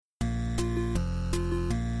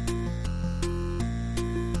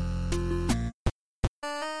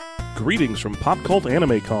Greetings from Pop Cult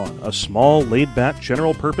Anime Con, a small, laid-back,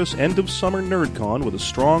 general-purpose, end-of-summer nerd con with a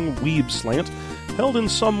strong weeb slant, held in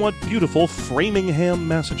somewhat beautiful Framingham,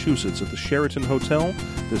 Massachusetts at the Sheraton Hotel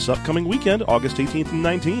this upcoming weekend, August 18th and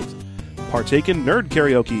 19th. Partake in nerd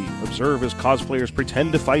karaoke, observe as cosplayers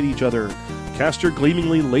pretend to fight each other, cast your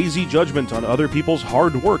gleamingly lazy judgment on other people's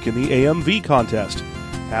hard work in the AMV contest,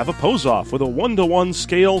 have a pose-off with a 1-to-1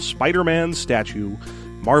 scale Spider-Man statue,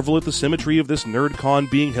 marvel at the symmetry of this nerdcon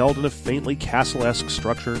being held in a faintly castle-esque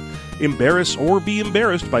structure, embarrass or be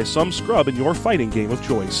embarrassed by some scrub in your fighting game of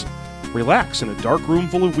choice. Relax in a dark room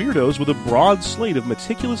full of weirdos with a broad slate of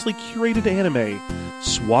meticulously curated anime.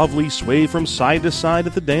 Suavely sway from side to side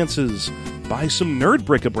at the dances. Buy some nerd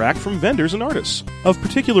bric-a-brac from vendors and artists. Of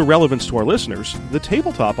particular relevance to our listeners, the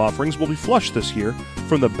tabletop offerings will be flush this year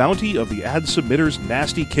from the bounty of the ad submitter's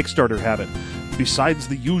nasty Kickstarter habit, besides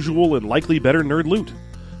the usual and likely better nerd loot.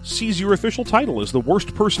 Seize your official title as the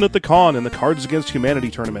worst person at the con in the Cards Against Humanity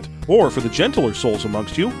tournament. Or, for the gentler souls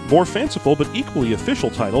amongst you, more fanciful but equally official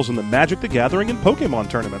titles in the Magic the Gathering and Pokemon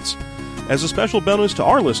tournaments. As a special bonus to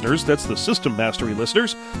our listeners, that's the System Mastery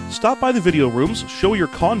listeners, stop by the video rooms, show your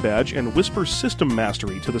con badge, and whisper System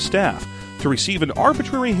Mastery to the staff to receive an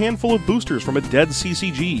arbitrary handful of boosters from a dead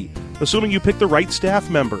CCG, assuming you pick the right staff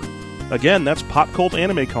member. Again, that's Pop Cult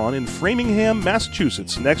Anime Con in Framingham,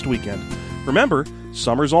 Massachusetts next weekend. Remember,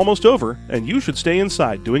 summer's almost over, and you should stay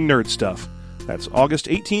inside doing nerd stuff. That's August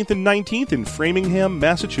 18th and 19th in Framingham,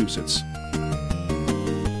 Massachusetts.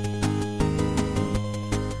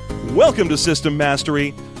 Welcome to System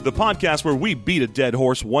Mastery, the podcast where we beat a dead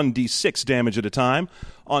horse 1d6 damage at a time.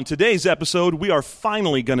 On today's episode, we are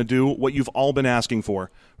finally going to do what you've all been asking for.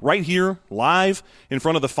 Right here, live, in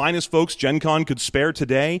front of the finest folks Gen Con could spare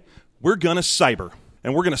today, we're going to cyber.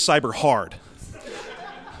 And we're going to cyber hard.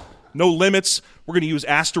 No limits. We're going to use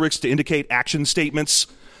asterisks to indicate action statements.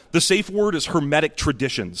 The safe word is hermetic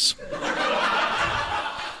traditions.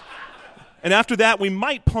 And after that, we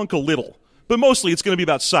might punk a little. But mostly it's going to be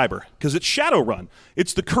about cyber, because it's Shadowrun.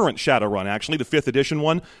 It's the current Shadowrun, actually, the 5th edition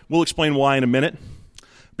one. We'll explain why in a minute.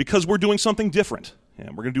 Because we're doing something different.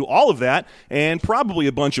 And we're going to do all of that, and probably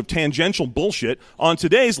a bunch of tangential bullshit, on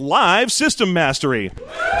today's live System Mastery.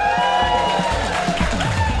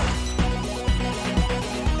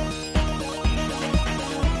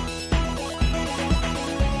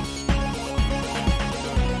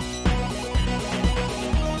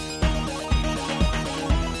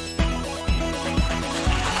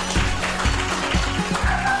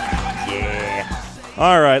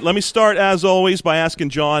 All right, let me start, as always, by asking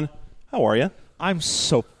John, how are you? I'm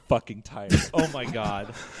so fucking tired. Oh, my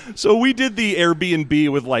God. So we did the Airbnb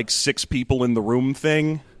with, like, 6 people in the room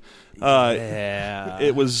thing. Yeah.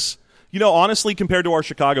 It was, honestly, compared to our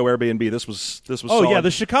Chicago Airbnb, this was Oh, solid. yeah, the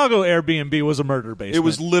Chicago Airbnb was a murder basement.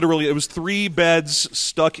 It was 3 beds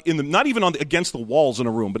stuck in the, not even against the walls in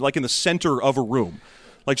a room, but, like, in the center of a room.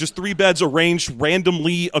 Like, just 3 beds arranged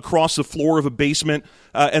randomly across the floor of a basement,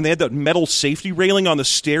 and they had that metal safety railing on the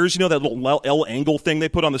stairs, that little L angle thing they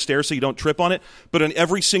put on the stairs so you don't trip on it. But on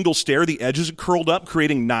every single stair, the edges are curled up,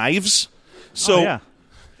 creating knives. So, yeah.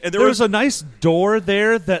 And there was a nice door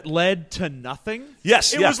there that led to nothing.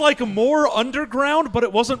 Yes, It was like more underground, but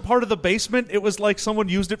it wasn't part of the basement. It was like someone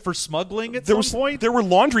used it for smuggling at some point. There were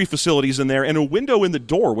laundry facilities in there and a window in the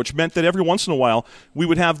door, which meant that every once in a while we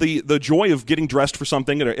would have the joy of getting dressed for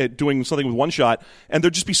something or doing something with one shot, and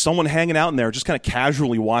there'd just be someone hanging out in there just kind of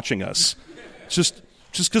casually watching us. Just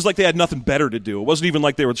because like they had nothing better to do. It wasn't even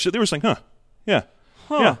like they were saying, yeah,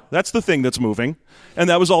 that's the thing that's moving. And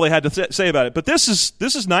that was all they had to say about it. But this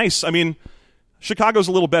is nice. I mean, Chicago's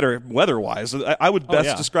a little better weather-wise. I would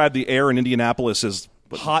best describe the air in Indianapolis as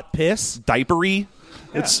hot piss, diapery.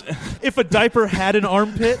 Yeah. It's if a diaper had an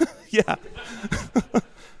armpit. Yeah.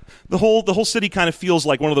 The whole city kind of feels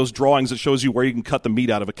like one of those drawings that shows you where you can cut the meat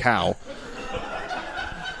out of a cow.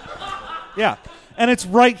 Yeah. And it's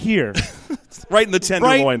right here. Right in the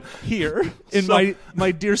tenderloin. Right here in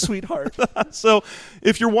my dear sweetheart. So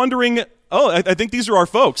if you're wondering, I think these are our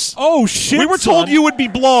folks. Oh, shit, we were told you would be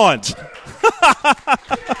blonde.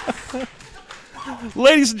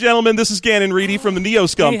 Ladies and gentlemen, this is Gannon Reedy from the Neo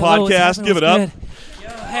Scum podcast. Give it up.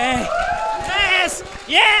 Hey.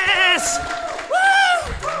 Yes!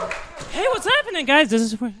 Woo! Hey, what's happening, guys? This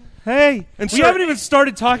is... Hey, and we sir, haven't even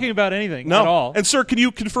started talking about anything at all. And sir, can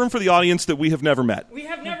you confirm for the audience that we have never met? We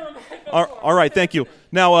have never met before. All right, thank you.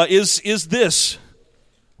 Now, is this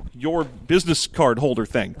your business card holder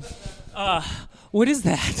thing? What is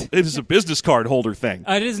that? It is a business card holder thing.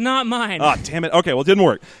 It is not mine. Ah, damn it. Okay, well, it didn't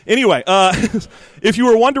work. Anyway, if you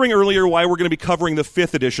were wondering earlier why we're going to be covering the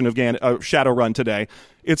 5th edition of Shadowrun today,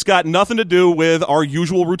 it's got nothing to do with our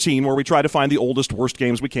usual routine where we try to find the oldest, worst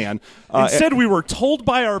games we can. Instead, we were told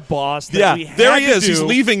by our boss that we had there he to is. do. He's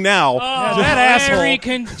leaving now. That very asshole.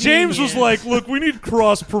 convenient. James was like, look, we need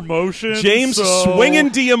cross-promotion. James so swinging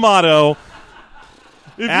Diamato.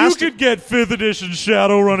 if asked- you could get 5th edition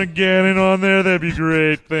Shadowrun and Ganon on there, that'd be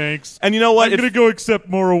great. Thanks. And you know what? I'm going to go accept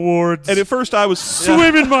more awards. And at first I was...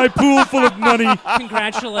 swim in my pool full of money.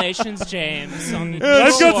 Congratulations, James. On the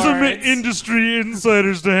I've got some awards. industry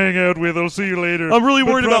insiders to hang out with. I'll see you later. I'm really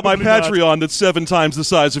But worried about my probably not. Patreon that's 7 times the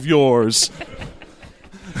size of yours.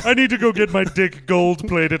 I need to go get my dick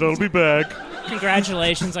gold-plated. I'll be back.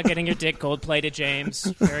 Congratulations on getting your dick gold-plated, James.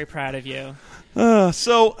 Very proud of you.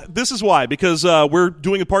 So this is why, because we're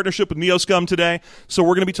doing a partnership with Neoscum today, so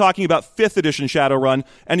we're going to be talking about 5th edition Shadowrun.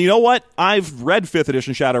 And you know what? I've read 5th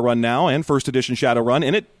edition Shadowrun now and 1st edition Shadowrun,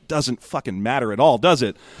 and it doesn't fucking matter at all, does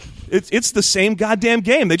it? It's the same goddamn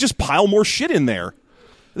game. They just pile more shit in there.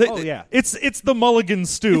 It's the mulligan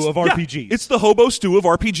stew of RPGs. Yeah, it's the hobo stew of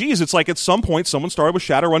RPGs. It's like at some point someone started with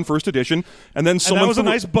Shadowrun 1st edition, and then someone that was a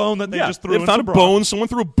threw- nice bone that they just threw They in found some a broth. bone. Someone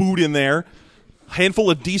threw a boot in there. Handful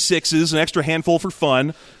of D6s, an extra handful for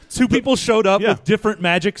fun. Two people showed up Yeah. with different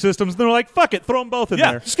magic systems, and they're like, fuck it, throw them both in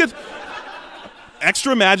Yeah, there. just get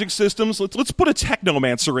extra magic systems. Let's put a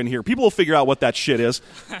technomancer in here. People will figure out what that shit is.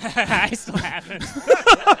 I still haven't.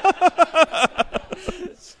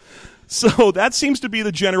 So that seems to be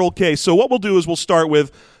the general case. So what we'll do is we'll start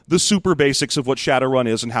with the super basics of what Shadowrun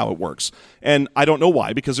is and how it works. And I don't know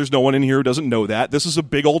why, because there's no one in here who doesn't know that. This is a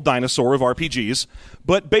big old dinosaur of RPGs.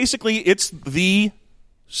 But basically, it's the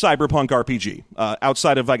cyberpunk RPG,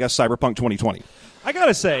 outside of, I guess, Cyberpunk 2020. I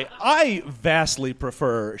gotta say, I vastly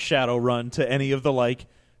prefer Shadowrun to any of the, like,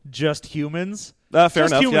 just humans. Fair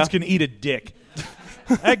just enough, humans yeah. can eat a dick.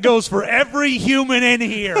 That goes for every human in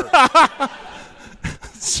here.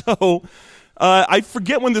 So I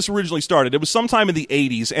forget when this originally started. It was sometime in the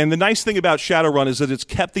 80s, and the nice thing about Shadowrun is that it's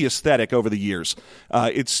kept the aesthetic over the years.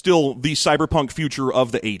 It's still the cyberpunk future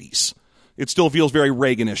of the 80s. It still feels very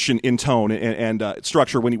Reaganish in tone and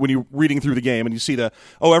structure when you're reading through the game and you see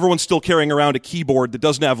everyone's still carrying around a keyboard that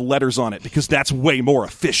doesn't have letters on it because that's way more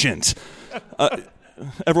efficient.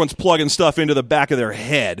 Everyone's plugging stuff into the back of their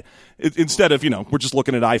head instead of, we're just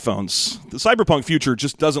looking at iPhones. The cyberpunk future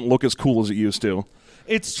just doesn't look as cool as it used to.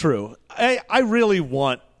 It's true. I really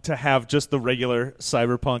want to have just the regular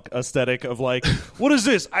cyberpunk aesthetic of like, what is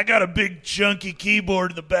this? I got a big chunky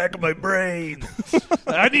keyboard in the back of my brain.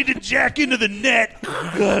 I need to jack into the net.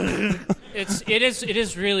 It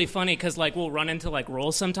is really funny because like we'll run into like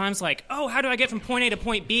roles sometimes like, oh, how do I get from point A to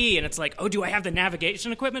point B? And it's like, oh, do I have the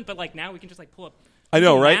navigation equipment? But like now we can just like pull up. I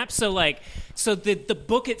know, right? Maps. So the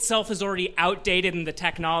book itself is already outdated in the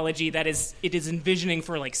technology that it is envisioning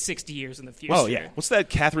for like 60 years in the future. Oh, yeah. What's that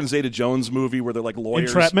Catherine Zeta-Jones movie where they're like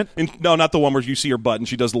lawyers? Entrapment? No, not the one where you see her butt and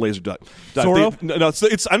she does the laser duck. Zorro? No,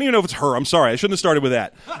 it's I don't even know if it's her. I'm sorry. I shouldn't have started with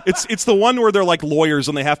that. It's the one where they're like lawyers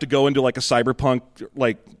and they have to go into like a cyberpunk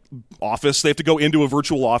like office. They have to go into a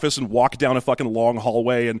virtual office and walk down a fucking long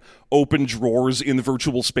hallway and open drawers in the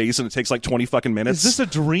virtual space, and it takes like 20 fucking minutes. Is this a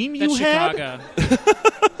dream you That's had? Chicago.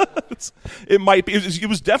 It might be. It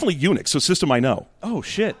was definitely Unix, so system I know. Oh,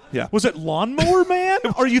 shit. Yeah. Was it Lawnmower Man?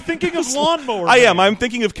 Are you thinking of Lawnmower Man? I am. I'm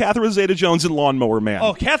thinking of Catherine Zeta-Jones in Lawnmower Man.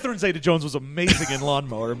 Oh, Catherine Zeta-Jones was amazing in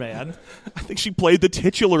Lawnmower Man. I think she played the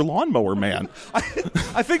titular Lawnmower Man.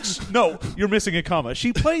 I think... No, you're missing a comma.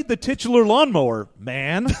 She played the titular Lawnmower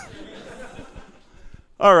Man.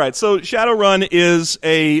 All right, so Shadowrun is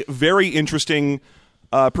a very interesting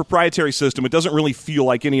proprietary system. It doesn't really feel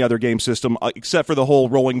like any other game system, except for the whole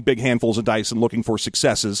rolling big handfuls of dice and looking for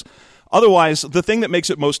successes. Otherwise, the thing that makes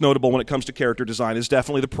it most notable when it comes to character design is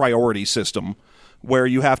definitely the priority system, where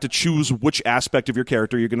you have to choose which aspect of your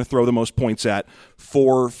character you're going to throw the most points at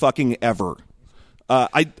for fucking ever.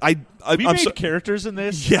 We made characters in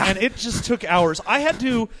this, Yeah. and it just took hours. I had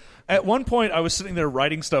to... At one point, I was sitting there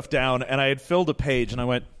writing stuff down, and I had filled a page, and I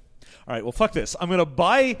went, all right, well, fuck this. I'm going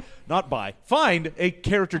to find a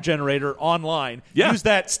character generator online. Yeah. Use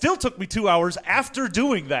that. Still took me 2 hours after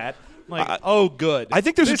doing that. I'm like, oh, good. I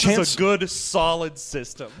think there's a this chance- is a good, solid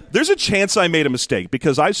system. There's a chance I made a mistake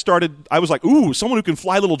because I was like, ooh, someone who can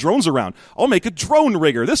fly little drones around. I'll make a drone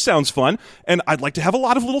rigger. This sounds fun. And I'd like to have a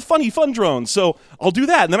lot of little fun drones. So I'll do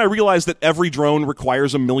that. And then I realized that every drone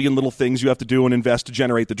requires a million little things you have to do and invest to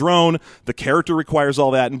generate the drone. The character requires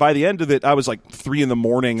all that. And by the end of it, I was like 3 a.m.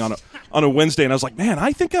 on a Wednesday. And I was like, man,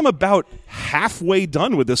 I think I'm about halfway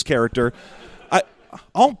done with this character.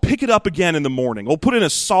 I'll pick it up again in the morning. We'll put in a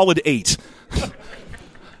solid 8.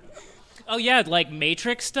 Oh, yeah, like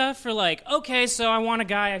Matrix stuff for like, okay, so I want a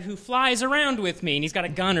guy who flies around with me and he's got a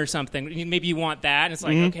gun or something. Maybe you want that. And it's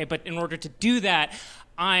like, okay, but in order to do that,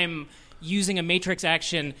 I'm using a Matrix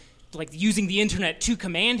action, like using the internet to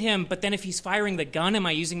command him. But then if he's firing the gun, am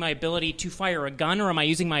I using my ability to fire a gun or am I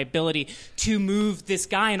using my ability to move this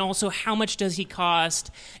guy? And also, how much does he cost?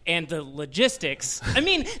 And the logistics. I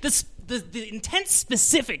mean, the intense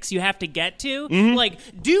specifics you have to get to, like,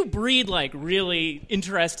 do breed, like, really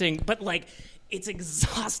interesting, but, like, it's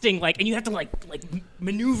exhausting, like, and you have to, like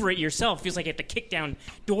maneuver it yourself. It feels like you have to kick down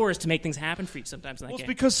doors to make things happen for you sometimes in that game. It's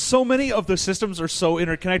because so many of the systems are so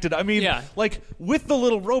interconnected. I mean, like, with the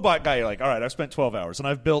little robot guy, you're like, all right, I've spent 12 hours, and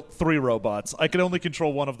I've built 3 robots. I can only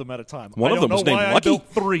control one of them at a time. One of them was named Lucky. I built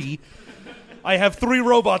 3. I have 3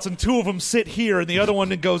 robots, and 2 of them sit here, and the other one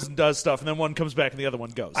goes and does stuff, and then one comes back, and the other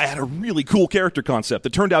one goes. I had a really cool character concept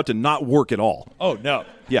that turned out to not work at all. Oh, no.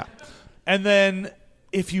 Yeah. And then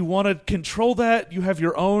if you want to control that, you have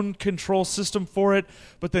your own control system for it,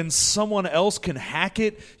 but then someone else can hack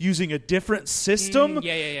it using a different system.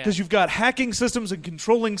 Because you've got hacking systems and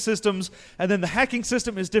controlling systems, and then the hacking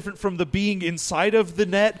system is different from the being inside of the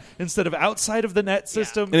net instead of outside of the net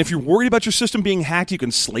system. And if you're worried about your system being hacked, you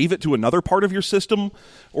can slave it to another part of your system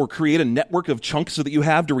or create a network of chunks so that you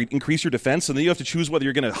have to increase your defense, and then you have to choose whether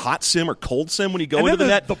you're going to hot sim or cold sim when you go into the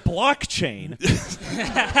net. The blockchain.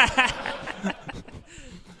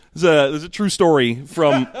 There's a true story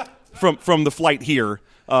from the flight here.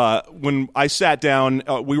 When I sat down,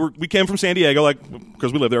 we came from San Diego, like,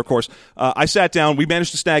 because we live there, of course. I sat down. We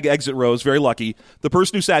managed to snag exit rows. Very lucky. The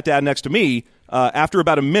person who sat down next to me, after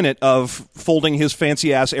about a minute of folding his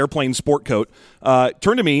fancy ass airplane sport coat,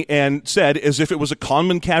 turned to me and said, as if it was a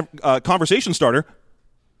common conversation starter,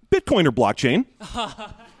 "Bitcoin or blockchain?"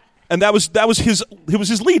 And that was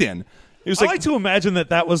his lead in. I like to imagine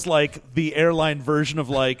that was like the airline version of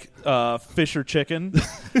like fish or chicken.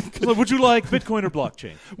 So would you like Bitcoin or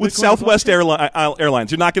blockchain? With Bitcoin Southwest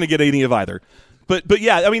Airlines, you're not going to get any of either. But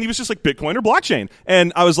yeah, I mean, he was just like Bitcoin or blockchain,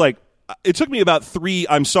 and I was like, it took me about 3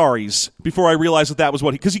 I'm sorries before I realized that was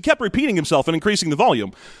what because he kept repeating himself and increasing the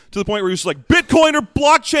volume to the point where he was like, "Bitcoin or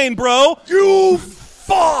blockchain, bro? You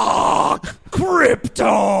fuck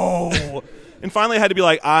crypto." And finally, I had to be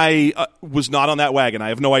like, I was not on that wagon. I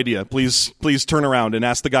have no idea. Please turn around and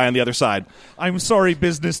ask the guy on the other side. I'm sorry,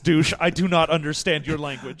 business douche. I do not understand your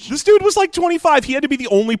language. This dude was like 25. He had to be the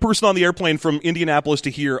only person on the airplane from Indianapolis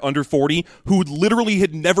to here under 40 who literally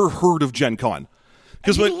had never heard of Gen Con.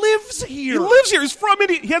 Because he lives here. He lives here. He's from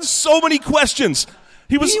India. He had so many questions.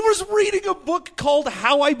 He was reading a book called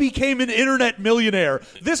How I Became an Internet Millionaire.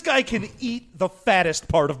 This guy can eat the fattest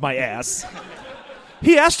part of my ass.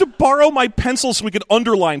 He asked to borrow my pencil so we could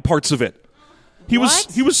underline parts of it. He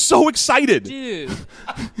was so excited. Dude.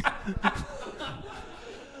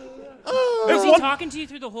 Was he talking to you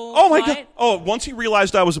through the whole my God. Oh, once he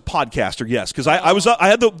realized I was a podcaster, yes. Because I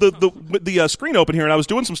had the screen open here and I was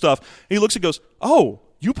doing some stuff. And he looks and goes, "Oh,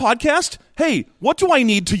 you podcast? Hey, what do I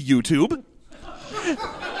need to YouTube?"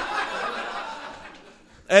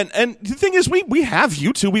 And the thing is, we have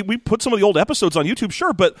YouTube. We put some of the old episodes on YouTube,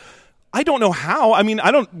 sure, but I don't know how. I mean,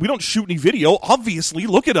 we don't shoot any video. Obviously,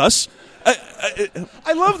 look at us.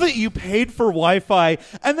 I love that you paid for Wi-Fi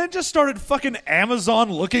and then just started fucking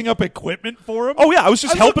Amazon looking up equipment for him. Oh yeah, I was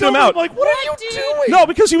just helping him out. I'm like, what are you doing? No,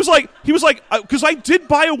 because he was like, because I did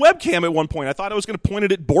buy a webcam at one point. I thought I was going to point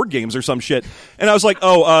it at board games or some shit, and I was like,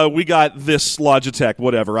 we got this Logitech,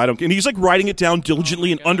 whatever. I don't. And he's like writing it down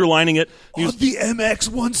diligently and underlining it. The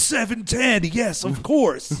MX-1710. Yes, of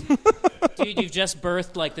course. Dude, you've just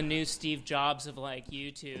birthed like the new Steve Jobs of like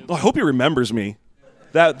YouTube. Oh, I hope he remembers me.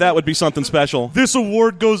 That would be something special. This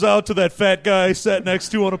award goes out to that fat guy I sat next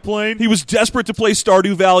to on a plane. He was desperate to play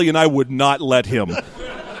Stardew Valley, and I would not let him.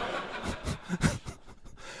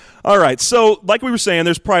 All right, so like we were saying,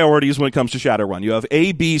 there's priorities when it comes to Shadowrun. You have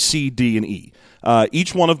A, B, C, D, and E.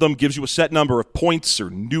 Each one of them gives you a set number of points or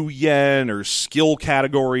new yen or skill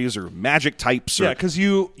categories or magic types. Yeah, because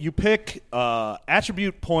you pick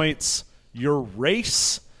attribute points, your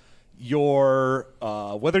race, your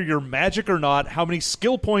whether you're magic or not, how many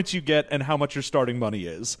skill points you get, and how much your starting money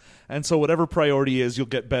is. And so whatever priority is, you'll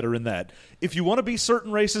get better in that. If you want to be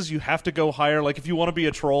certain races, you have to go higher. Like if you want to be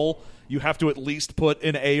a troll, you have to at least put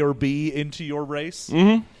an A or B into your race.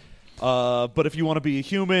 Mm-hmm. But if you want to be a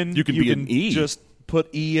human, you can be an E. Just put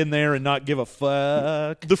E in there and not give a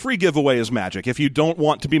fuck. The free giveaway is magic. If you don't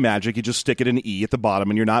want to be magic, you just stick it in E at the bottom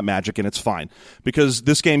and you're not magic and it's fine. Because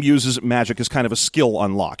this game uses magic as kind of a skill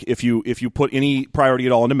unlock. If you put any priority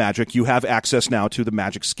at all into magic, you have access now to the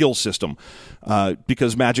magic skill system.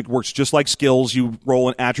 Because magic works just like skills. You roll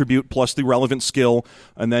an attribute plus the relevant skill,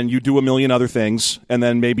 and then you do a million other things, and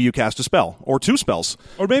then maybe you cast a spell or 2 spells.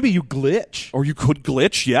 Or maybe you glitch. Or you could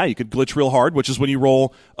glitch. Yeah, you could glitch real hard, which is when you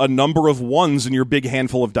roll a number of 1s in your big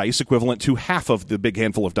handful of dice, equivalent to half of the big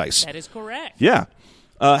handful of dice. That is correct. Yeah.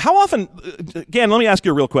 How often, again, let me ask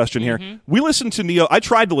you a real question here. We listened to Neo, I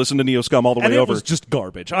tried to listen to Neo Scum all the way it over. was just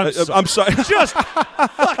garbage. I'm sorry. Just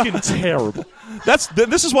fucking terrible.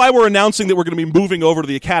 This is why we're announcing that we're going to be moving over to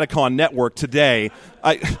the Acadicon network today.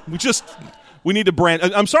 We need to brand.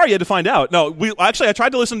 I'm sorry you had to find out. No, I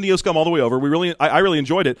tried to listen to Neo Scum all the way over. I really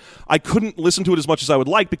enjoyed it. I couldn't listen to it as much as I would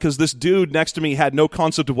like because this dude next to me had no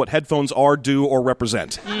concept of what headphones are, do, or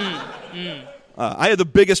represent. I had the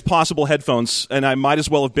biggest possible headphones, and I might as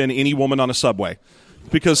well have been any woman on a subway,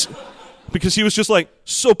 because he was just like,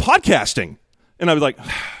 so podcasting, and I was like,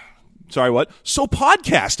 sorry, what? So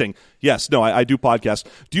podcasting? Yes, no, I do podcast.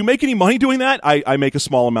 Do you make any money doing that? I make a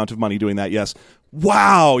small amount of money doing that. Yes.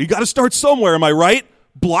 Wow, you got to start somewhere. Am I right?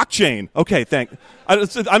 Blockchain. Okay,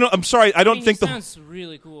 I'm sorry. I don't think sounds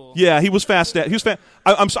really cool. Yeah, he was fast. I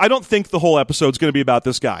don't think the whole episode's going to be about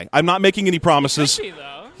this guy. I'm not making any promises. It could be,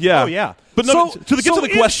 though. Yeah. Oh, yeah. But no, to the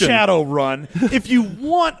question. In Shadowrun, if you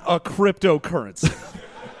want a cryptocurrency.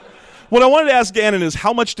 What I wanted to ask Gannon is,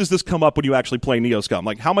 how much does this come up when you actually play Neo Scum?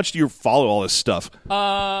 Like, how much do you follow all this stuff?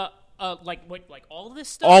 Like all of this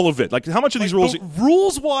stuff? All of it. Like, how much of these rules?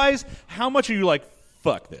 Rules-wise, how much are you like,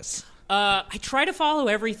 fuck this? I try to follow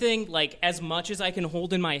everything like as much as I can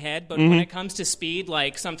hold in my head, but when it comes to speed,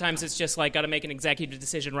 like sometimes it's just like got to make an executive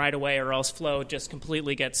decision right away, or else flow just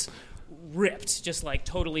completely gets ripped, just like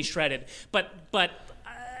totally shredded. But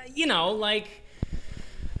you know, like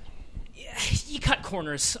you cut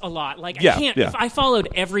corners a lot. Like I can't. If I followed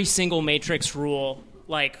every single Matrix rule,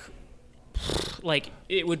 like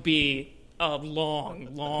it would be a long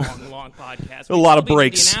podcast. A lot of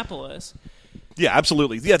breaks. Indianapolis. Yeah,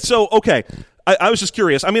 absolutely. Yeah, so, okay. I was just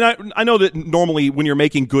curious. I mean, I know that normally when you're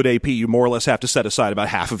making good AP, you more or less have to set aside about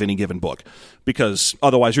half of any given book, because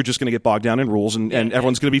otherwise you're just going to get bogged down in rules, and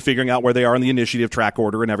everyone's going to be figuring out where they are in the initiative track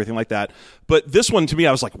order and everything like that. But this one, to me,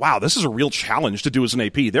 I was like, wow, this is a real challenge to do as an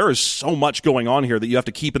AP. There is so much going on here that you have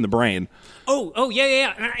to keep in the brain.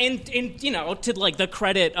 Yeah. And you know, to like the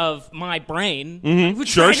credit of my brain,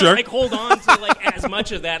 Sure. To, like, hold on to like as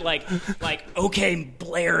much of that, like okay,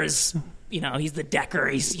 Blair is. You know, he's the Decker.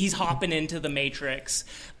 He's hopping into the Matrix.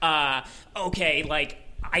 Okay, like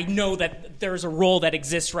I know that there's a role that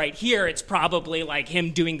exists right here. It's probably like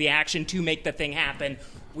him doing the action to make the thing happen.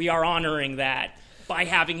 We are honoring that by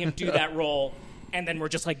having him do that role, and then we're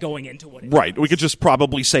just like going into what it is. Right. We could just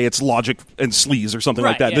probably say it's logic and sleaze or something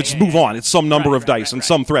like that. Let's move on. It's some number of dice and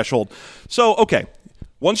some threshold. So, okay.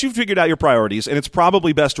 Once you've figured out your priorities, and it's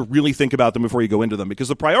probably best to really think about them before you go into them, because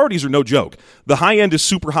the priorities are no joke. The high end is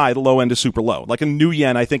super high, the low end is super low. Like in New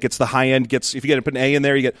Yen, I think it's the high end gets, if you get an A in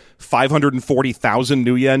there, you get 540,000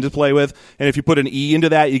 New Yen to play with. And if you put an E into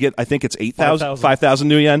that, you get, I think it's 5,000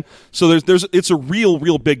 New Yen. So it's a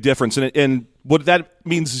real big difference. And what that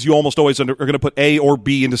means is you almost always are going to put A or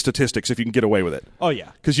B into statistics if you can get away with it. Oh,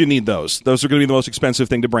 yeah. Because you need those. Those are going to be the most expensive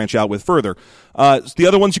thing to branch out with further. The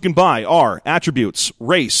other ones you can buy are attributes,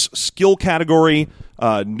 race, skill category,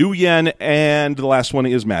 New Yen, and the last one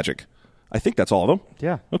is magic. I think that's all of them.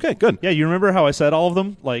 Yeah. Okay, good. Yeah, you remember how I said all of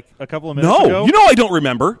them like a couple of minutes ago? No, you know I don't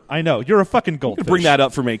remember. I know. You're a fucking goldfish. Bring that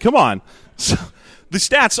up for me. Come on. So, the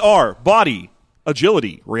stats are body,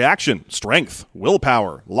 agility, reaction, strength,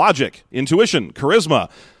 willpower, logic, intuition, charisma,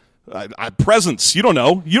 presence. You don't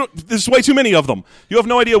know. There's way too many of them. You have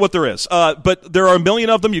no idea what there is. But there are a million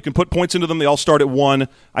of them. You can put points into them. They all start at 1.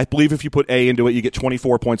 I believe if you put A into it, you get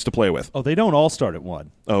 24 points to play with. Oh, they don't all start at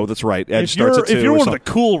 1. Oh, that's right. Edge starts at 2. If you're one of the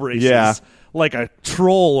cool races, like a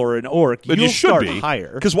troll or an orc, but you'll you should start be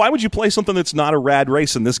higher. Because why would you play something that's not a rad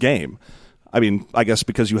race in this game? I mean, I guess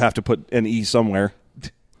because you have to put an E somewhere.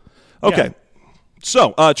 Okay. Yeah.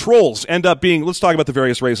 So, trolls end up being, let's talk about the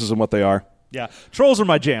various races and what they are. Yeah. Trolls are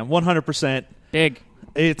my jam, 100%. Big.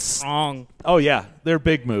 It's strong. Oh, yeah. They're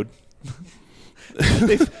big mood.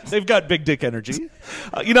 they've got big dick energy.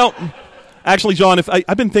 Actually, John,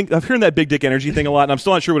 I've been hearing that big dick energy thing a lot, and I'm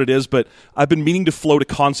still not sure what it is, but I've been meaning to float a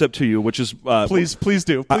concept to you, which is... Please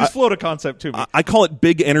do. Please float a concept to me. I call it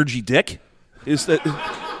big energy dick. Is that...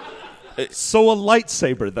 So a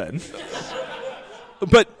lightsaber, then.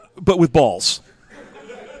 But with balls.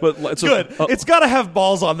 But it's Good. It's got to have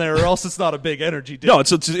balls on there, or else it's not a big energy drink. No,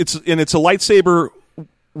 it's a lightsaber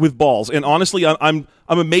with balls. And honestly, I'm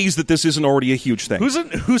amazed that this isn't already a huge thing.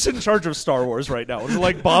 Who's in charge of Star Wars right now? Is it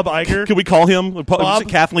like Bob Iger? Can we call him? Bob?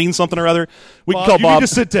 Kathleen something or other? We Bob, can call you Bob. need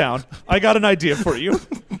to sit down. I got an idea for you.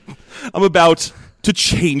 I'm about to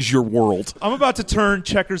change your world. I'm about to turn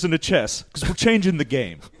checkers into chess because we're changing the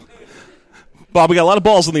game. Bob, we got a lot of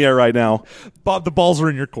balls in the air right now. Bob, the balls are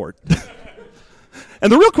in your court.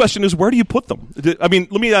 And the real question is, where do you put them? I mean,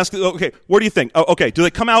 let me ask, okay, where do you think? Oh, okay, do they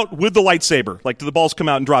come out with the lightsaber? Like, do the balls come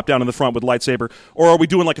out and drop down in the front with the lightsaber? Or are we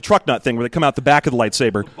doing like a truck nut thing where they come out the back of the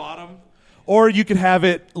lightsaber? Bottom. Or you could have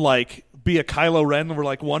it, like, be a Kylo Ren where,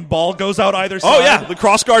 like, one ball goes out either side. Oh, yeah, the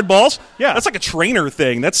crossguard balls? Yeah. That's like a trainer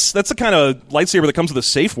thing. That's the kind of lightsaber that comes with a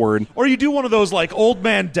safe word. Or you do one of those, like, old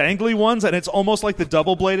man dangly ones, and it's almost like the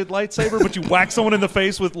double-bladed lightsaber, but you whack someone in the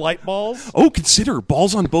face with light balls. Oh, consider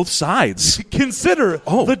balls on both sides. Consider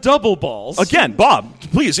the double balls. Again, Bob,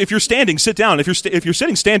 please, if you're standing, sit down. If you're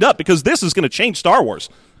sitting, stand up, because this is going to change Star Wars.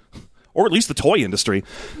 Or at least the toy industry.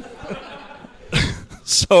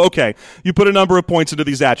 So, okay, you put a number of points into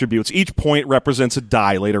these attributes. Each point represents a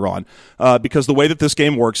die later on. Because the way that this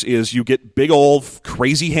game works is you get big old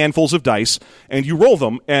crazy handfuls of dice, and you roll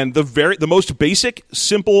them, and the most basic,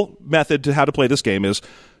 simple method to how to play this game is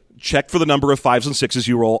check for the number of 5s and 6s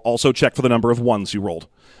you roll, also check for the number of 1s you rolled.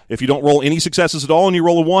 If you don't roll any successes at all and you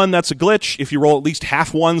roll a 1, that's a glitch. If you roll at least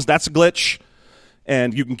half 1s, that's a glitch.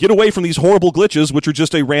 And you can get away from these horrible glitches, which are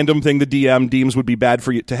just a random thing the DM deems would be bad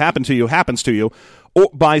for you to happen to you, happens to you, or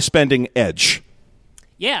by spending edge.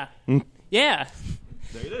 Yeah. Yeah.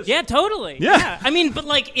 There it is. Yeah, totally. Yeah. I mean, but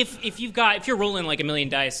like if you're rolling like a million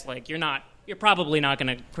dice, like you're probably not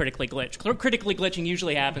going to critically glitch. Critically glitching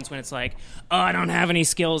usually happens when it's like, oh, I don't have any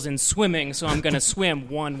skills in swimming, so I'm going to swim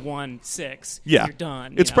 1-1-6. Yeah. You're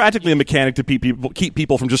done. It's practically a mechanic to keep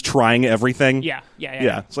people from just trying everything. Yeah.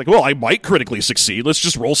 It's like, well, I might critically succeed. Let's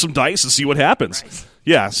just roll some dice and see what happens. Right.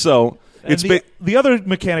 Yeah, so And the other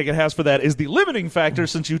mechanic it has for that is the limiting factor,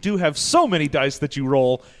 since you do have so many dice that you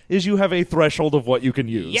roll, is you have a threshold of what you can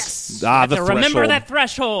use. Yes. The Remember threshold. that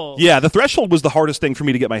threshold. Yeah, the threshold was the hardest thing for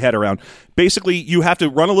me to get my head around. Basically, you have to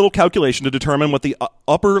run a little calculation to determine what the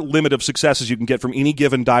upper limit of successes you can get from any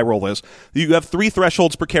given die roll is. You have 3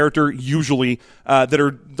 thresholds per character, usually, that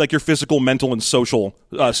are like your physical, mental, and social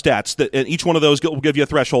stats. And each one of those will give you a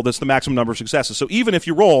threshold that's the maximum number of successes. So even if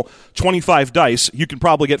you roll 25 dice, you can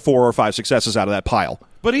probably get 4 or 5 successes out of that pile.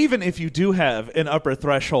 But even if you do have an upper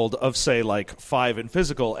threshold of, say, like 5 in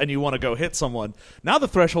physical, and you want to go hit someone, now the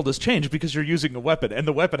threshold has changed because you're using a weapon, and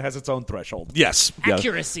the weapon has its own threshold. Yes.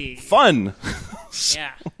 Accuracy. Yeah. Fun.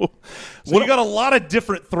 Yeah. So you got a lot of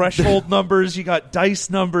different threshold numbers. You got dice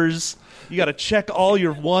numbers. You got to check all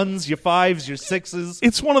your 1s, your 5s, your 6s.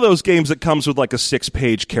 It's one of those games that comes with like a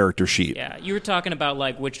 6-page character sheet. Yeah. You were talking about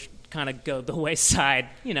like which kind of go the wayside.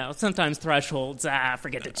 You know, sometimes thresholds,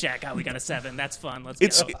 forget to check. We got a 7. That's fun.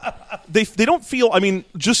 Let's go. They don't feel, I mean,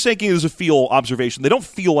 just taking it as a feel observation, they don't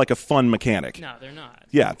feel like a fun mechanic. No, they're not.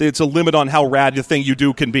 Yeah, it's a limit on how rad the thing you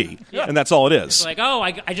do can be. Yeah. And that's all it is. It's like, oh,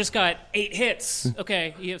 I just got 8 hits.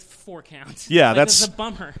 Okay, you have 4 counts. Yeah, like, that's a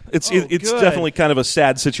bummer. It's good. definitely kind of a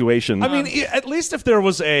sad situation. I mean, at least if there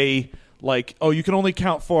was a, like, oh, you can only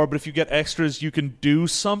count 4, but if you get extras, you can do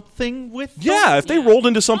something with them. yeah, if they rolled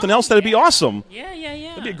into something else, that'd be awesome. Yeah.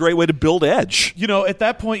 That'd be a great way to build edge. You know, at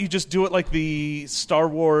that point, you just do it like the Star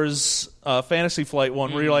Wars Fantasy Flight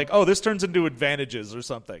one, where you're like, oh, this turns into advantages or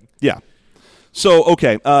something. Yeah. So,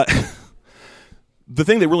 okay. The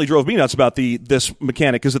thing that really drove me nuts about this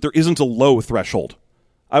mechanic is that there isn't a low threshold.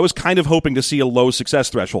 I was kind of hoping to see a low success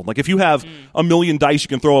threshold. Like, if you have a million dice you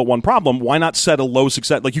can throw at one problem, why not set a low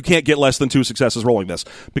success? Like, you can't get less than 2 successes rolling this.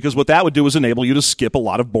 Because what that would do is enable you to skip a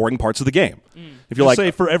lot of boring parts of the game. If you're Just like,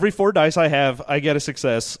 say, for every 4 dice I have, I get a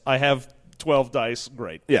success. I have 12 dice.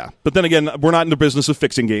 Great. yeah. But then again, we're not in the business of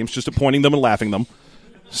fixing games, just appointing them and laughing them.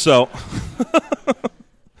 So,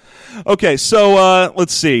 okay, so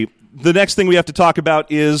let's see. The next thing we have to talk about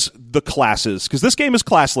is the classes, because this game is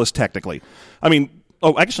classless, technically. I mean,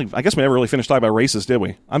 actually, I guess we never really finished talking about races, did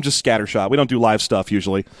we? I'm just scattershot. We don't do live stuff,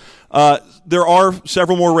 usually. There are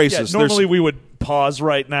several more races. Yeah, normally we would pause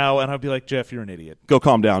right now, and I'd be like, Jeff, you're an idiot. Go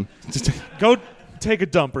calm down. Go take a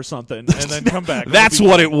dump or something, and then come back. That's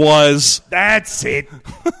what it was. That's it.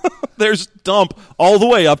 There's dump all the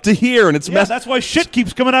way up to here, and it's Yeah, that's why shit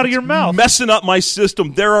keeps coming out of your mouth. messing up my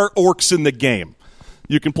system. There are orcs in the game.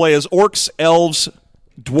 You can play as orcs, elves,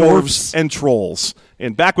 dwarves, and trolls.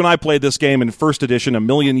 And back when I played this game in first edition a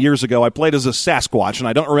million years ago, I played as a Sasquatch, and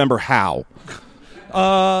I don't remember how.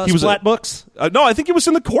 He was Splat books? No, I think he was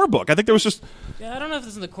in the core book. I think there was just... Yeah, I don't know if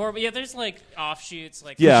this is in the core, but there's like offshoots,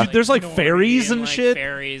 like Yeah. There's, like, Norby fairies and like, shit?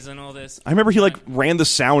 fairies and all this. I remember he, like, ran the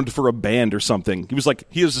sound for a band or something. He was a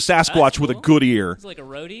Sasquatch That's with a cool. good ear. It's like a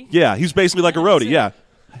roadie. Yeah, he's basically like a That's roadie, it. yeah.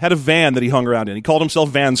 Had a van that he hung around in. He called himself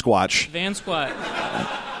Van Squatch. Van squat.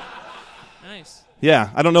 Nice. Yeah,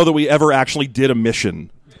 I don't know that we ever actually did a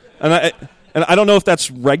mission. And I don't know if that's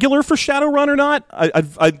regular for Shadowrun or not.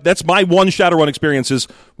 That's my one Shadowrun experience is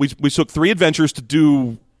we took 3 adventures to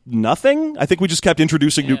do nothing. I think we just kept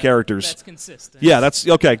introducing new Yeah, characters. That's consistent. Yeah, that's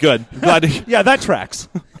okay, good. Glad to, Yeah, that tracks.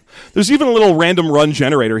 There's even a little random run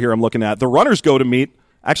generator here I'm looking at. The runners go to meet.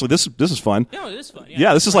 Actually, this is fun. No, it is fun.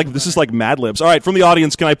 Yeah, this is like Mad Libs. All right, from the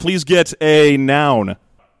audience, can I please get a noun?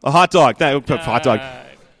 A hot dog. Hot dog.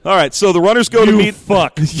 All right, so the runners go to meet.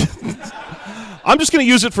 Fuck. I'm just going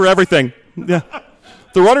to use it for everything. Yeah.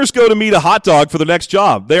 The runners go to meet a hot dog for the next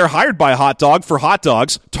job. They are hired by a hot dog for hot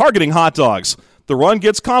dogs, targeting hot dogs. The run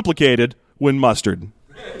gets complicated when mustard.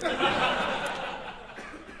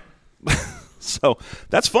 So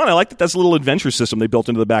that's fun. I like that that's a little adventure system they built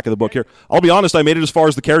into the back of the book here. I'll be honest, I made it as far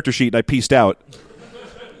as the character sheet and I pieced out.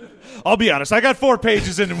 I'll be honest. I got 4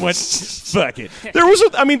 pages in and went, fuck it. There was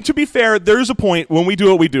to be fair, there's a point when we do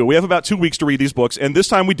what we do. We have about 2 weeks to read these books, and this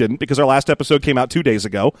time we didn't because our last episode came out 2 days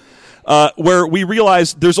ago, where we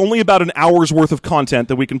realized there's only about an hour's worth of content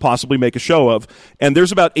that we can possibly make a show of, and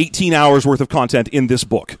there's about 18 hours worth of content in this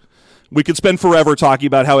book. We could spend forever talking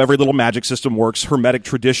about how every little magic system works, hermetic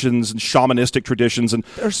traditions and shamanistic traditions, and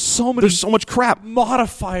There's so much crap.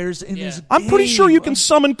 modifiers in this game. I'm pretty sure you can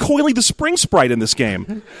summon Coily the Spring Sprite in this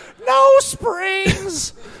game. No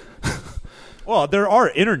springs! Well, there are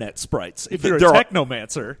internet sprites if you're a There are-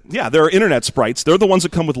 technomancer. Yeah, there are internet sprites. They're the ones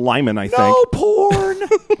that come with Lyman, I think. No porn!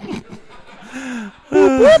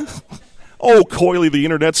 Oh, Coily the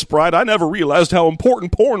Internet Sprite, I never realized how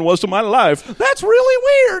important porn was to my life. That's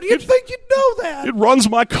really weird. You'd think you'd know that. It runs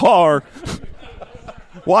my car.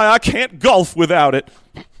 Why, I can't golf without it.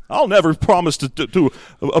 I'll never promise to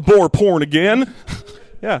abhor porn again.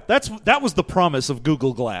 Yeah, that was the promise of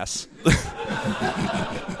Google Glass.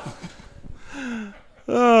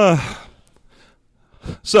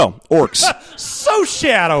 So, orcs. So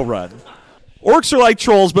Shadowrun. Orcs are like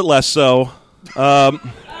trolls, but less so. Yeah,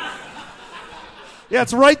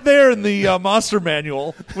 it's right there in the monster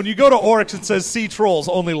manual. When you go to orcs, it says see trolls,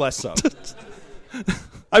 only less so.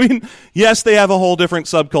 I mean, yes, they have a whole different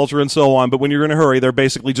subculture and so on, but when you're in a hurry, they're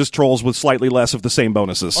basically just trolls with slightly less of the same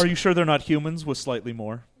bonuses. Are you sure they're not humans with slightly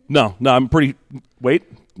more? No, I'm pretty... Wait.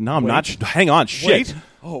 No, I'm not. Hang on. Shit. Wait.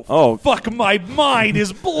 Oh, fuck, my mind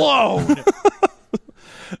is blown.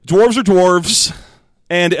 Dwarves are dwarves,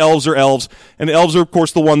 and elves are elves. And elves are, of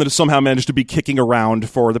course, the one that has somehow managed to be kicking around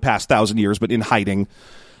for the past 1,000 years, but in hiding.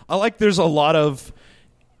 I like there's a lot of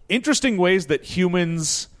interesting ways that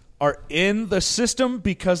humans are in the system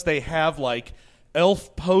because they have, like,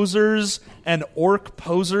 elf posers and orc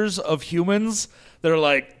posers of humans that are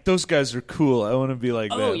like, those guys are cool. I want to be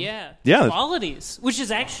like them. Oh, yeah. Yeah. Qualities, which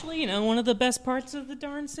is actually, one of the best parts of the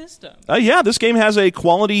darn system. Yeah, this game has a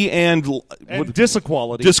quality and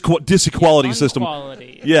disequality. disequality system.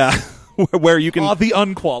 Quality. Yeah, where you can... The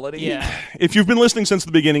unquality. Yeah. If you've been listening since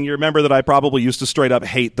the beginning, you remember that I probably used to straight up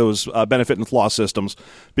hate those benefit and flaw systems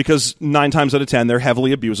because 9 times out of 10 they're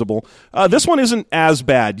heavily abusable. This one isn't as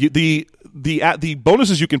bad. The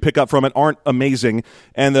bonuses you can pick up from it aren't amazing,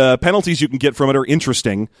 and the penalties you can get from it are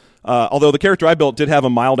interesting. Although the character I built did have a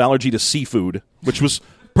mild allergy to seafood, which was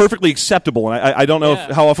perfectly acceptable, and I don't know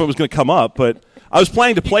how often it was going to come up, but I was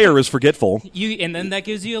planning to play her as forgetful. And then that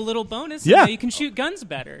gives you a little bonus. Yeah. You can shoot guns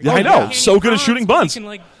better. Yeah, I know. You can't So eat good at prawns, shooting but buns. You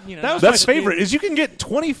can, That was That's- my favorite, is you can get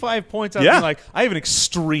 25 points out of Yeah. being like, I have an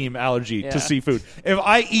extreme allergy Yeah. to seafood. If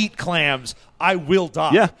I eat clams, I will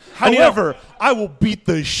die. Yeah. And However, I will beat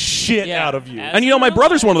the shit Yeah. out of you. As- And my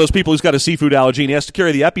brother's one of those people who's got a seafood allergy, and he has to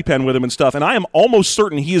carry the EpiPen with him and stuff, and I am almost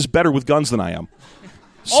certain he is better with guns than I am.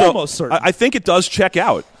 So Almost certain. I think it does check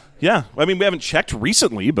out. Yeah. I mean, we haven't checked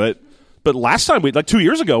recently, but last time, like 2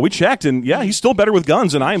 years ago, we checked, and yeah, he's still better with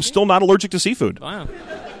guns, and I am still not allergic to seafood. Wow.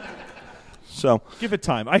 So, Give it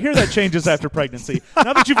time. I hear that changes after pregnancy.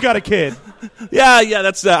 Now that you've got a kid. yeah,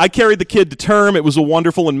 that's. I carried the kid to term. It was a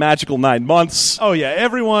wonderful and magical 9 months. Oh, yeah.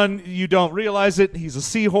 Everyone, you don't realize it. He's a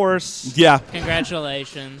seahorse. Yeah.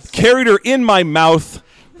 Congratulations. Carried her in my mouth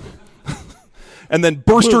and then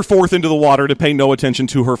burst her forth into the water to pay no attention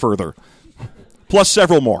to her further. Plus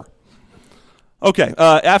several more. Okay,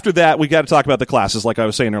 after that, we got to talk about the classes, like I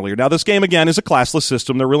was saying earlier. Now, this game, again, is a classless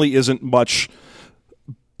system. There really isn't much,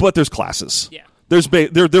 but there's classes. Yeah.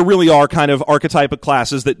 There really are kind of archetype of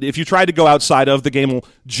classes that if you try to go outside of, the game will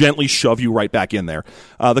gently shove you right back in there.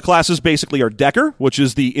 The classes basically are Decker, which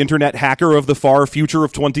is the internet hacker of the far future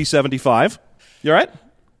of 2075. You all right?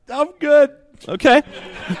 I'm good. Okay.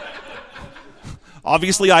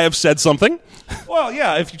 Obviously, I have said something. Well,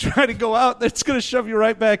 yeah, if you try to go out, it's going to shove you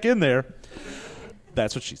right back in there.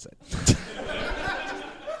 That's what she said.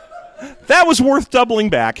 That was worth doubling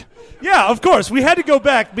back. Yeah, of course. We had to go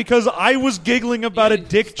back because I was giggling about a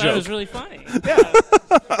dick That was joke. really funny.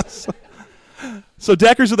 So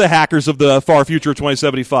Deckers are the hackers of the far future of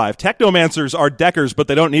 2075. Technomancers are Deckers, but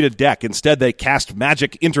they don't need a deck. Instead, they cast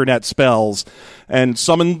magic internet spells and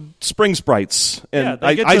summon spring sprites. And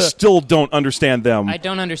Yeah, I still don't understand them. I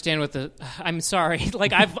don't understand what the. I'm sorry.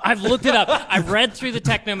 Like I've looked it up. I've read through the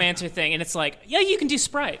Technomancer thing, and it's like, yeah, you can do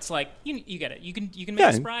sprites. Like you get it. You can make Yeah,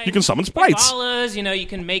 a sprite. you can summon sprites. Koalas, you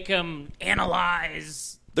can make them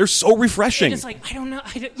analyze. They're so refreshing. And it's like I don't know.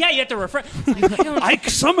 Yeah, you have to refresh. Like, I don't. I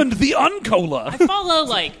summoned the Uncola. I follow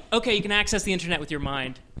like okay, you can access the internet with your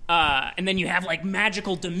mind. And then you have like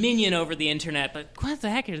magical dominion over the internet, but what the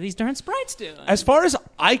heck are these darn sprites doing? As far as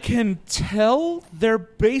I can tell, they're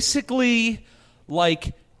basically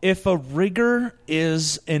like if a rigger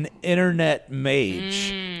is an internet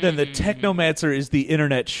mage, then the Technomancer is the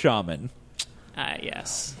internet shaman.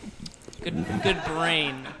 Yes. Good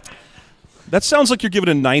brain. That sounds like you're giving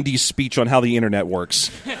a 90s speech on how the internet works.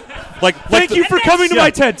 Thank you for coming to my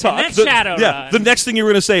TED Talk. And that's Shadowrun. The next thing you're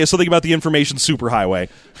going to say is something about the information superhighway.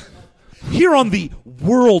 Here on the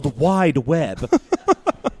World Wide Web.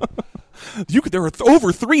 There are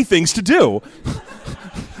over 3 things to do.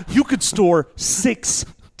 You could store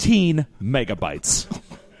 16 megabytes.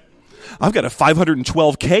 I've got a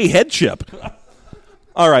 512K head chip.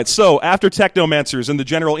 All right, so after Technomancers and the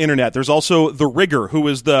general internet, there's also the Rigger, who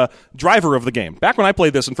is the driver of the game. Back when I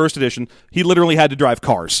played this in first edition, he literally had to drive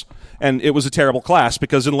cars. And it was a terrible class,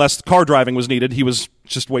 because unless car driving was needed, he was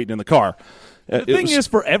just waiting in the car. The thing is,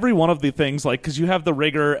 for every one of the things, like, because you have the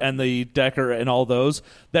Rigger and the Decker and all those,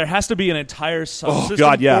 there has to be an entire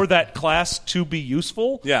subsystem for that class to be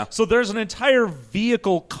useful. Yeah. So there's an entire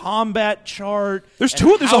vehicle combat chart. There's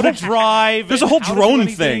how a whole to drive. There's a and whole how to do drone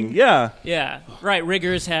anything. thing. Yeah. Yeah, right.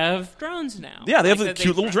 Riggers have drones now. Yeah, they have the that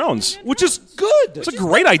cute little drones. Which is good. It's a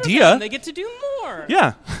great idea. They get to do more.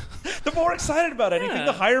 Yeah. The more excited about anything, Yeah.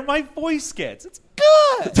 the higher my voice gets. It's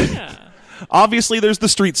good. Yeah. Obviously, there's the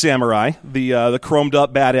street samurai, the chromed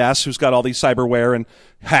up badass who's got all these cyberware and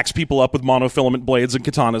hacks people up with monofilament blades and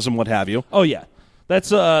katanas and what have you. Oh, yeah. That's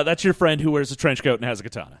your friend who wears a trench coat and has a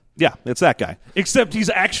katana. Yeah, it's that guy. Except he's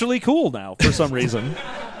actually cool now for some reason.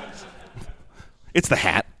 It's the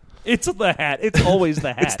hat. It's the hat. It's always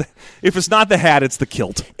the hat. If it's not the hat, it's the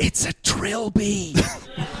kilt. It's a trilby.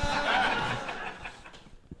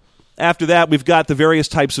 After that, we've got the various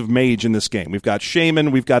types of mage in this game. We've got shaman,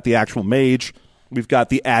 we've got the actual mage, we've got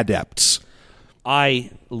the adepts. I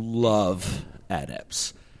love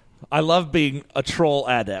adepts. I love being a troll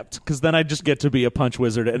adept, because then I just get to be a punch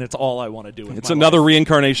wizard, and it's all I want to do with It's my another life.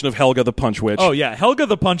 reincarnation of Helga the Punch Witch. Oh, yeah. Helga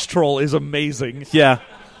the Punch Troll is amazing. Yeah.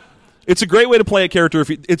 It's a great way to play a character.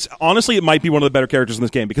 Honestly, it might be one of the better characters in this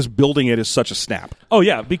game, because building it is such a snap. Oh,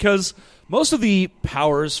 yeah, because most of the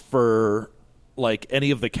powers for, like,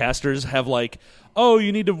 any of the casters have, like, oh,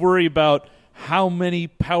 you need to worry about how many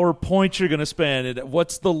power points you're going to spend and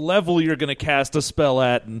what's the level you're going to cast a spell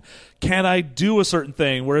at and can I do a certain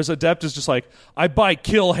thing, whereas Adept is just like, I buy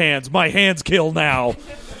kill hands, my hands kill now.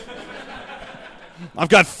 I've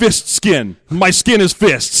got fist skin. My skin is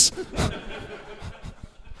fists.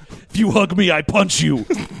 If you hug me, I punch you.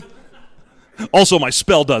 Also, my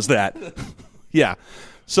spell does that. Yeah.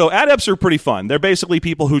 So adepts are pretty fun. They're basically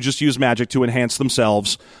people who just use magic to enhance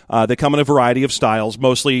themselves. They come in a variety of styles,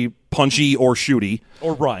 mostly punchy or shooty.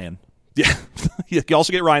 Or Ryan. Yeah. You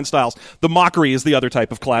also get Ryan styles. The mockery is the other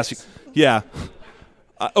type of class. Yes. Yeah.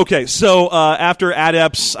 Okay, so after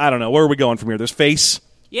adepts, I don't know. Where are we going from here? There's face.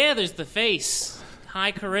 Yeah, there's the face.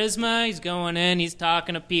 High charisma. He's going in. He's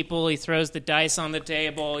talking to people. He throws the dice on the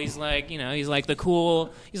table. He's like, he's like the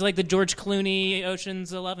cool. He's like the George Clooney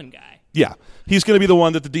Ocean's 11 guy. Yeah. He's going to be the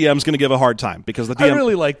one that the DM's going to give a hard time because the DM. I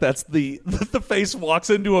really like that's the face walks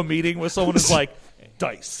into a meeting with someone who's like,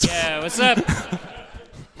 dice. Yeah, what's up?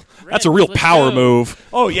 That's a real Let's power go. move.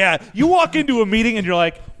 Oh, yeah. You walk into a meeting and you're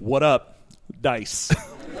like, what up? Dice.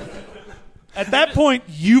 At that point,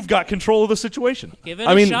 you've got control of the situation. Give it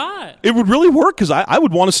I a mean, shot. it would really work because I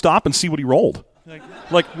would want to stop and see what he rolled.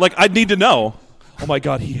 Like I'd need to know. Oh, my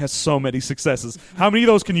God, he has so many successes. How many of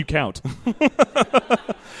those can you count?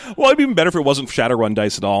 Well, it'd be even better if it wasn't Shadowrun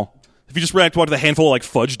dice at all. If you just react to a handful of like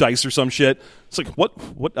fudge dice or some shit, it's like what?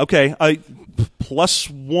 Okay,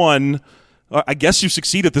 +1. I guess you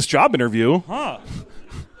succeed at this job interview. Huh.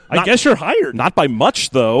 I guess you're hired. Not by much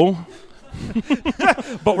though.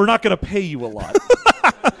 But we're not going to pay you a lot.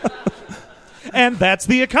 And that's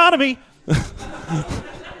the economy.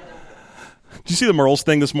 Did you see the Merles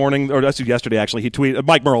thing this morning, or yesterday actually? He tweeted,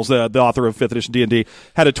 Mike Merles, the author of 5th edition D&D,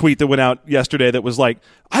 had a tweet that went out yesterday that was like,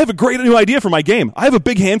 I have a great new idea for my game. I have a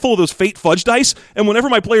big handful of those fate fudge dice, and whenever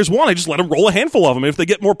my players want, I just let them roll a handful of them. And if they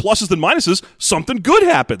get more pluses than minuses, something good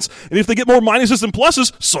happens. And if they get more minuses than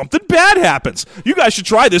pluses, something bad happens. You guys should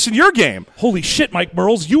try this in your game. Holy shit, Mike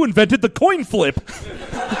Merles, you invented the coin flip.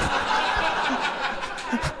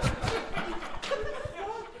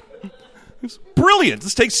 Brilliant.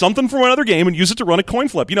 Let's take something from another game and use it to run a coin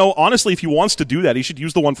flip. You know, honestly, if he wants to do that, he should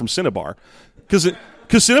use the one from Cinnabar. Because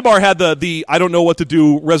Cinnabar had the I don't know what to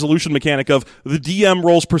do resolution mechanic of the DM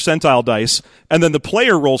rolls percentile dice, and then the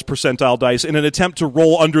player rolls percentile dice in an attempt to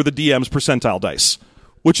roll under the DM's percentile dice,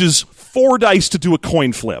 which is 4 dice to do a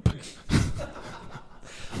coin flip.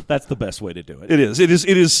 That's the best way to do it. It is. It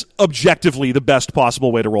is objectively the best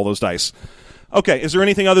possible way to roll those dice. Okay, is there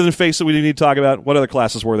anything other than Face that we need to talk about? What other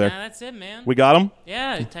classes were there? Nah, that's it, man. We got them?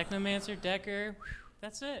 Yeah, Technomancer, Decker.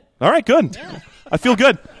 That's it. All right, good. Yeah. I feel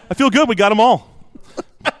good. We got them all.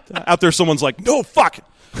 Out there, someone's like, no, fuck.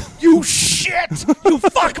 You shit! You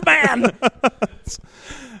fuck man!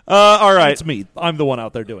 All right. It's me. I'm the one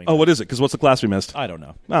out there doing it. Oh, what is it? Because what's the class we missed? I don't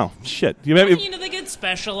know. Oh, shit. They get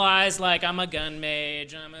specialized, like I'm a gun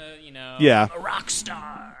mage, I'm a rock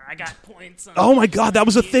star. I got points on Oh my god, that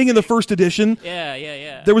was a thing in the first edition.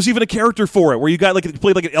 Yeah. There was even a character for it where you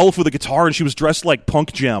played like an elf with a guitar and she was dressed like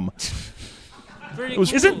Punk Gem. Cool.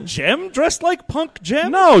 Isn't Gem dressed like Punk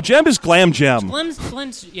Gem? No, Gem is Glam Gem.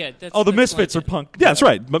 Glenn's, yeah. The Misfits are Punk Gem. Yeah, that's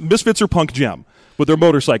right. Misfits are Punk Gem with their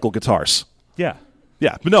motorcycle guitars. Yeah.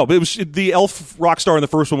 Yeah, but no, but it was the elf rock star in the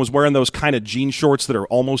first one was wearing those kind of jean shorts that are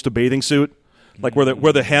almost a bathing suit, like where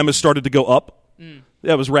the hem has started to go up.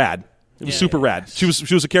 Yeah, it was rad. It was super rad. She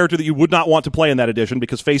was a character that you would not want to play in that edition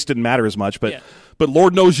because face didn't matter as much, but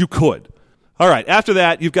Lord knows you could. All right, after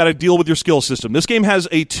that, you've got to deal with your skill system. This game has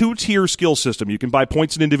a 2-tier skill system. You can buy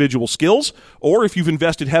points in individual skills, or if you've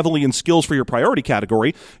invested heavily in skills for your priority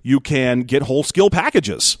category, you can get whole skill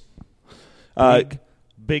packages.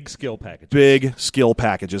 Big skill packages. Big skill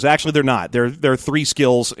packages. Actually, they're not. They're 3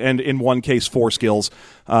 skills, and in one case, 4 skills.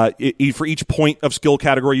 For each point of skill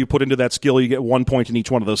category you put into that skill, you get 1 point in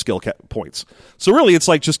each one of those skill points. So really, it's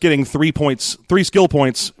like just getting 3 skill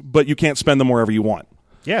points, but you can't spend them wherever you want.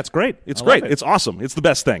 Yeah, it's great. It's great. It's awesome. It's the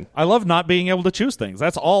best thing. I love not being able to choose things.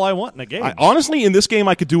 That's all I want in a game. Honestly, in this game,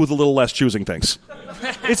 I could do with a little less choosing things.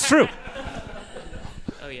 It's true.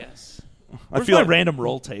 Oh, yes. Where's my random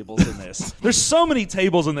roll tables in this? There's so many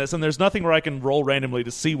tables in this, and there's nothing where I can roll randomly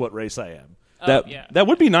to see what race I am. That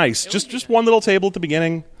would be nice. Just one little table at the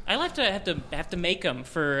beginning. I like to have to make them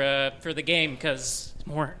for the game because it's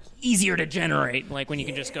more easier to generate. Like when you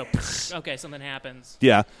can just go, okay, something happens.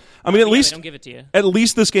 Yeah, I mean, at least they don't give it to you. At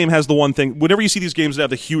least this game has the one thing. Whenever you see these games that have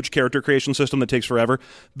the huge character creation system that takes forever,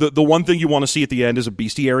 the one thing you want to see at the end is a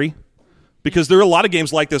bestiary, because there are a lot of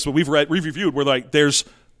games like this. What we've reviewed where like there's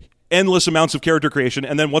endless amounts of character creation,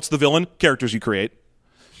 and then what's the villain? Characters you create.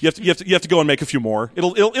 You have to go and make a few more.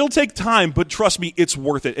 It'll take time, but trust me, it's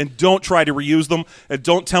worth it. And don't try to reuse them, and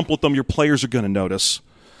don't template them. Your players are going to notice.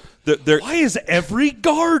 Why is every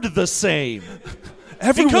guard the same?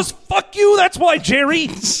 Because fuck you, that's why, Jerry.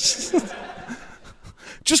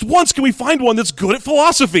 Just once can we find one that's good at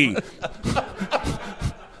philosophy?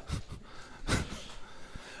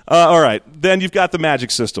 All right, then you've got the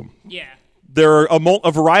magic system. Yeah. There are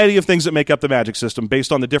a variety of things that make up the magic system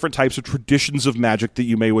based on the different types of traditions of magic that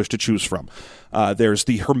you may wish to choose from. There's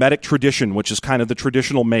the Hermetic tradition, which is kind of the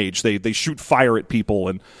traditional mage. They shoot fire at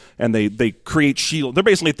people and they create shield. They're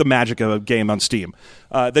basically the magic of a game on Steam.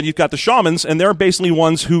 Then you've got the shamans, and they're basically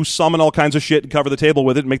ones who summon all kinds of shit and cover the table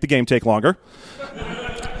with it and make the game take longer.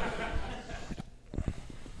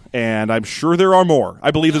 And I'm sure there are more.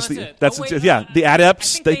 I believe the adepts. I think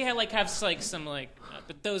they have some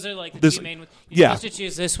but those are like the two main ones. You're supposed to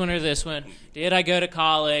choose this one or this one. Did I go to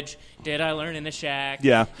college? Did I learn in a shack?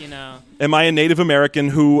 Yeah. You know. Am I a Native American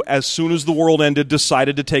who, as soon as the world ended,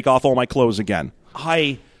 decided to take off all my clothes again?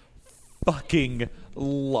 I fucking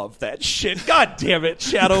love that shit. God damn it,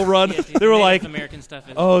 Shadowrun. Yeah, dude, they were Native American stuff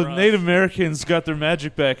is rough. Native Americans got their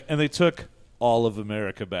magic back, and they took all of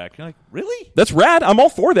America back. You're like, really? That's rad. I'm all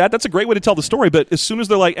for that. That's a great way to tell the story. But as soon as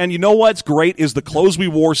they're like, and you know what's great is the clothes we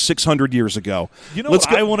wore 600 years ago. You know what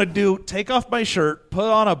I want to do? Take off my shirt, put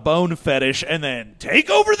on a bone fetish, and then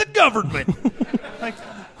take over the government. Like,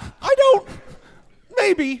 I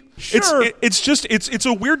maybe. Sure. It's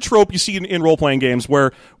a weird trope you see in role-playing games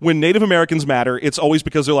where when Native Americans matter, it's always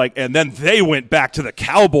because they're like, and then they went back to the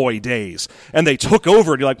cowboy days and they took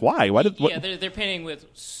over. And you're like, why? Yeah, they're painting with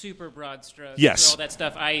super broad strokes. Yes. For all that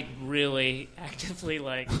stuff. I really actively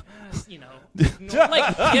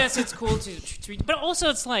yes, it's cool to treat, but also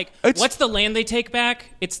it's like, what's the land they take back?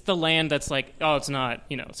 It's the land that's like, oh, it's not,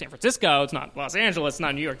 San Francisco, it's not Los Angeles, it's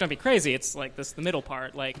not New York. Don't be crazy. It's like the middle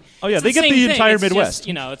part. Like, oh yeah, they get same the thing. entire It's Midwest.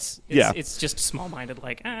 Just, it's just small-minded.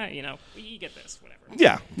 Like, you get this, whatever.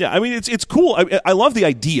 Yeah. I mean, it's cool. I love the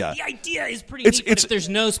idea. The idea is pretty neat, but there's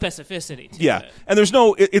no specificity to it. And there's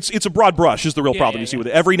no. It's a broad brush is the real problem you see with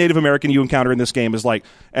it. Every Native American you encounter in this game is like,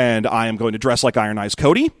 and I am going to dress like Iron Eyes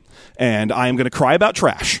Cody, and I am going to cry about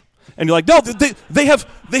trash. And you're like, no, they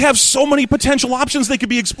have so many potential options they could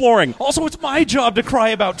be exploring. Also, it's my job to cry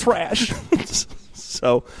about trash.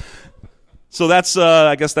 So that's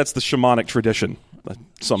I guess that's the shamanic tradition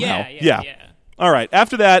somehow. Yeah. All right.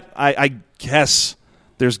 After that, I guess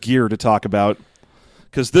there's gear to talk about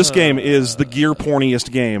because this game is the gear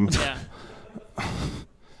porniest game. Yeah.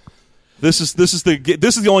 This is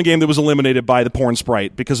the only game that was eliminated by the porn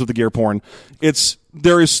sprite because of the gear porn.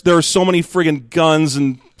 There are so many friggin' guns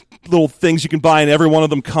and little things you can buy, and every one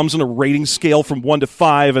of them comes in a rating scale from 1 to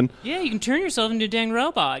 5. And yeah, you can turn yourself into a dang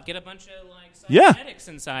robot. Get a bunch of cybernetics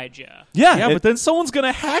inside you. Yeah, but then someone's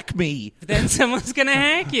gonna hack me. Then someone's gonna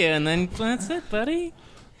hack you, and then that's it, buddy.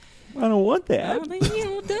 I don't want that. Oh, then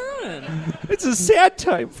you're done. It's a sad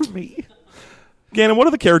time for me. Gannon, what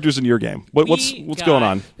are the characters in your game? What's going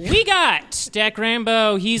on? We got Dak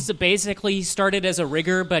Rambo. He's basically started as a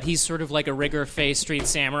rigger, but he's sort of like a rigger face street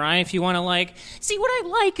samurai. If you want to see what I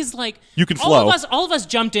like is you can flow. All of us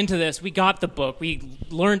jumped into this. We got the book. We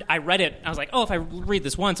learned. I read it. I was like, oh, if I read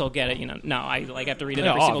this once, I'll get it. No, I have to read it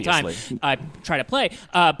every single time I try to play.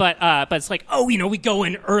 But it's like, we go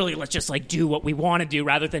in early. Let's just do what we want to do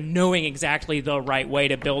rather than knowing exactly the right way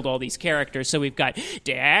to build all these characters. So we've got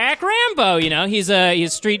Dak Rambo. He's a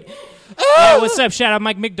street. What's up? Shout out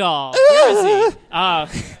Mike McDowell. Where is he?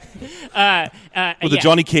 With the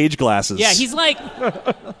Johnny Cage glasses. Yeah, he's like,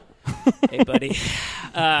 hey, buddy.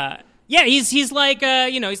 He's like,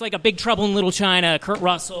 he's like a Big Trouble in Little China, Kurt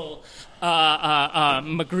Russell,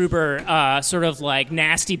 MacGruber, sort of like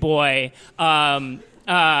nasty boy. And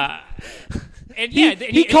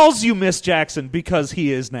he calls you Miss Jackson because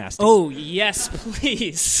he is nasty. Oh yes,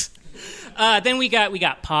 please. Then we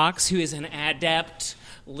got Pox, who is an adept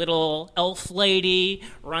little elf lady,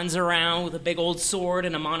 runs around with a big old sword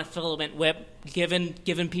and a monofilament whip,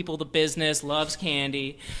 giving people the business, loves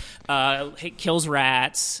candy, kills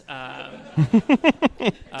rats. You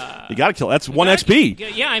gotta kill. That's 1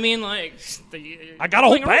 XP. Yeah, I mean, I got a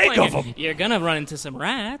whole bag of them. You're gonna run into some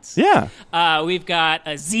rats. Yeah. We've got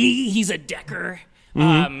a Z. He's a decker.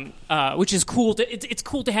 Which is cool. It's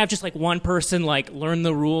cool to have just one person learn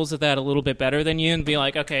the rules of that a little bit better than you and be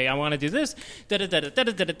like, okay, I want to do this.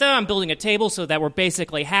 I'm building a table so that we're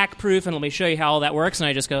basically hack proof, and let me show you how all that works. And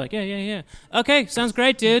I just go yeah. Okay, sounds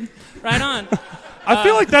great, dude. Right on. I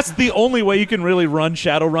feel like that's the only way you can really run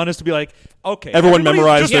Shadowrun is to be like, okay, everyone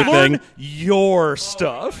memorize their thing. Your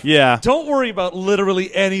stuff. Yeah. Don't worry about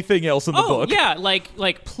literally anything else in the book. Yeah,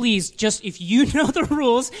 please, just if you know the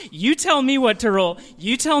rules, you tell me what to roll.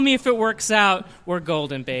 You tell me if it works out. We're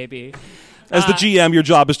golden, baby. As the GM, your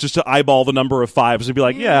job is just to eyeball the number of 5s and be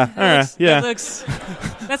like, that's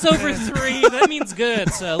over 3. That means good.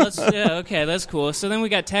 So okay, that's cool. So then we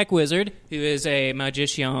got Tech Wizard, who is a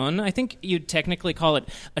magician. I think you'd technically call it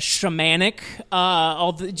a shamanic,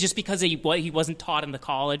 just because he wasn't taught in the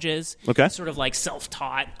colleges. Okay. Sort of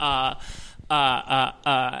self-taught.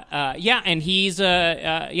 And he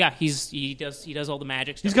does all the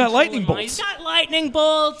magic stuff. He's got lightning bolts. He's got lightning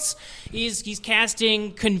bolts. He's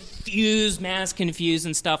casting mass confuse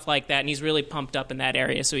and stuff like that, and he's really pumped up in that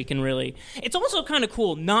area, so he can really. It's also kind of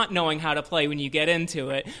cool not knowing how to play when you get into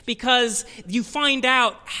it, because you find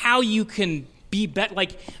out how you can be better.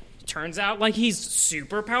 Turns out he's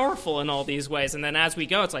super powerful in all these ways, and then as we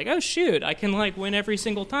go, it's like, oh shoot, I can win every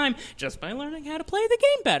single time just by learning how to play the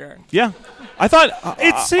game better. Yeah, I thought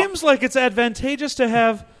it seems like it's advantageous to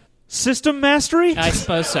have system mastery. I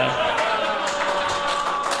suppose so.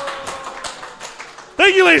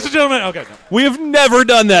 Thank you, ladies and gentlemen. Okay, no. We have never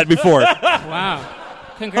done that before. Wow.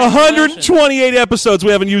 128 episodes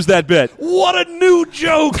we haven't used that bit. What a new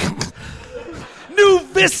joke. New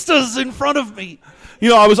vistas in front of me.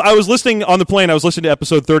 I was listening on the plane. I was listening to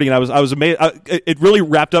episode 30, and I was amazed. It really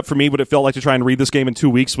wrapped up for me what it felt like to try and read this game in 2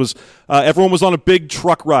 weeks. Was everyone was on a big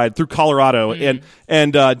truck ride through Colorado,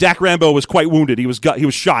 and Dak Rambo was quite wounded. He was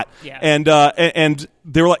shot, yeah. and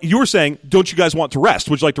they were like, you were saying, don't you guys want to rest?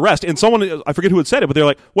 Would you like to rest? And someone, I forget who had said it, but they're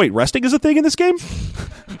like, wait, resting is a thing in this game?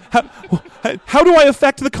 How do I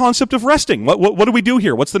affect the concept of resting? What do we do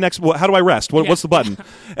here? What's the next? How do I rest? What's the button?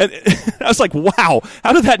 And I was like, wow,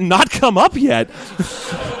 how did that not come up yet?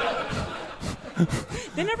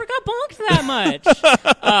 They never got bonked that much.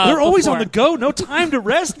 They're always before. on the go. No time to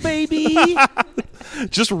rest, baby.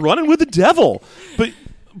 Just running with the devil. But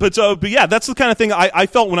yeah, that's the kind of thing I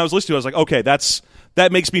felt when I was listening to it. I was like, okay,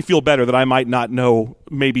 that makes me feel better that I might not know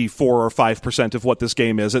maybe 4 or 5% of what this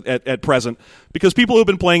game is at present, because people who've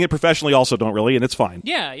been playing it professionally also don't really, and it's fine.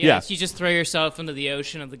 Yeah. So you just throw yourself into the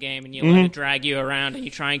ocean of the game and you let it drag you around and you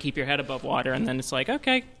try and keep your head above water, and then it's like,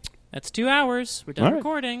 okay, that's 2 hours. We're done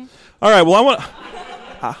recording. All right, well,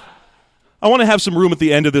 I want to have some room at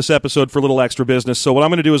the end of this episode for a little extra business, so what I'm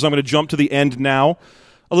going to do is I'm going to jump to the end now.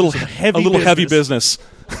 A little heavy business.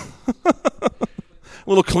 A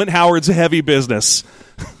little Clint Howard's heavy business.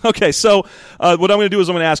 Okay, so what I'm going to do is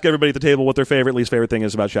I'm going to ask everybody at the table what their favorite, least favorite thing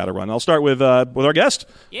is about Shadowrun. I'll start with our guest.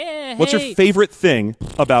 Yeah. What's your favorite thing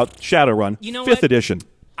about Shadowrun? You know 5th what? edition.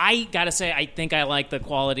 I gotta say, I think I like the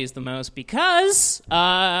qualities the most because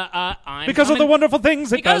I'm Because of the wonderful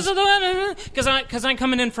things it does. Because I'm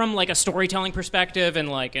coming in from like a storytelling perspective and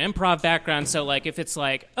like an improv background. So like if it's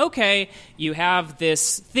like, okay, you have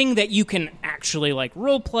this thing that you can actually like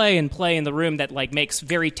role play and play in the room that like makes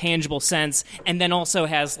very tangible sense, and then also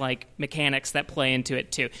has like mechanics that play into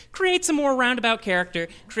it too. Create some more roundabout character,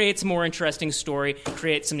 create some more interesting story,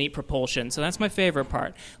 create some neat propulsion. So that's my favorite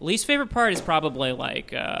part. Least favorite part is probably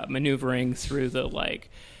like maneuvering through the like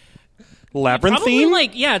Labyrinthine?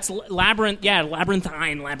 It's labyrinthine,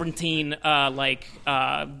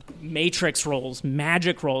 matrix rolls,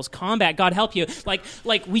 magic rolls, combat, God help you. Like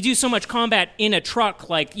we do so much combat in a truck,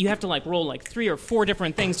 like you have to like roll like 3 or 4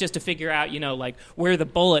 different things just to figure out, like where the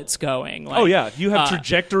bullet's going. Like, you have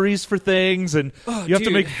trajectories for things, and you have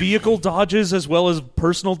to make vehicle dodges as well as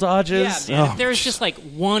personal dodges. Yeah, man, if there's just like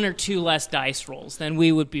 1 or 2 less dice rolls, then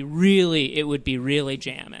it would be really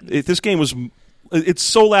jamming. This game was... It's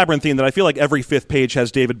so labyrinthine that I feel like every 5th page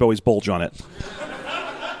has David Bowie's bulge on it.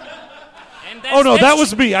 Oh, no, that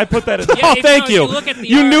was me. I put that in there. Yeah, thank you.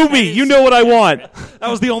 You knew me. You know what I want. That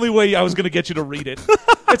was the only way I was going to get you to read it.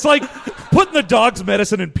 It's like putting the dog's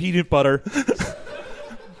medicine in peanut butter.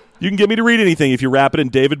 You can get me to read anything if you wrap it in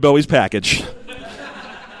David Bowie's package.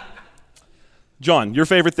 John, your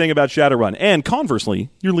favorite thing about Shadowrun, and conversely,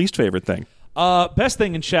 your least favorite thing. Best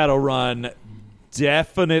thing in Shadowrun,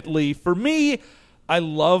 definitely, for me, I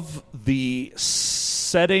love the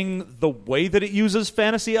setting, the way that it uses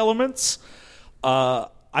fantasy elements.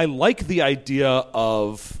 I like the idea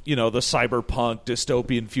of, the cyberpunk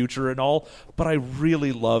dystopian future and all, but I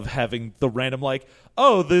really love having the random, like,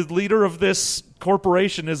 oh, the leader of this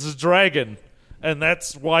corporation is a dragon, and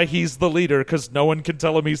that's why he's the leader, because no one can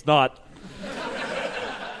tell him he's not.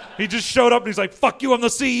 He just showed up and he's like, fuck you, I'm the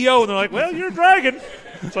CEO. And they're like, well, you're a dragon,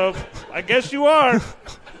 so I guess you are.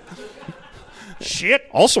 Shit.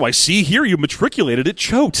 Also, I see here you matriculated at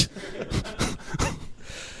Choate.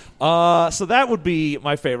 So that would be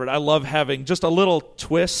my favorite. I love having just a little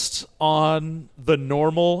twist on the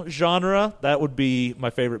normal genre. That would be my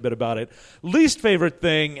favorite bit about it. Least favorite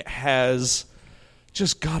thing has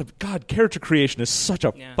just, God, character creation is such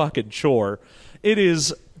a fucking chore. It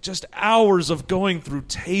is just hours of going through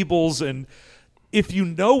tables, and if you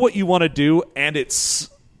know what you want to do and it's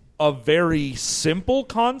a very simple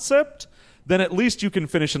concept, then at least you can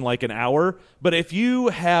finish in like an hour. But if you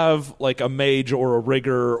have like a mage or a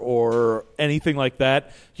rigger or anything like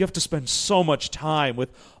that, you have to spend so much time with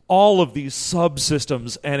all of these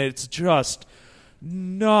subsystems, and it's just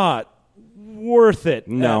not worth it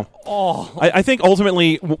at all. I think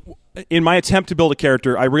ultimately, in my attempt to build a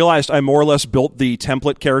character, I realized I more or less built the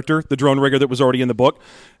template character, the drone rigger that was already in the book.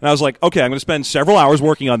 And I was like, okay, I'm going to spend several hours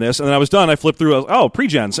working on this. And then I was done. I flipped through,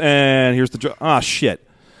 pre-gens, and here's the shit.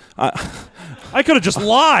 I could have just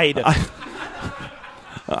lied.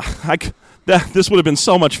 This would have been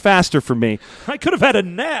so much faster for me. I could have had a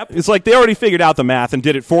nap. It's like they already figured out the math and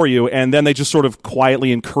did it for you, and then they just sort of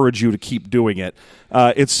quietly encourage you to keep doing it.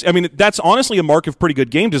 That's honestly a mark of pretty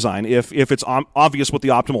good game design. If it's obvious what the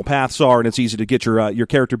optimal paths are and it's easy to get your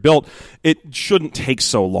character built, it shouldn't take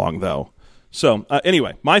so long, though. So,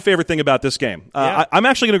 anyway, my favorite thing about this game. I'm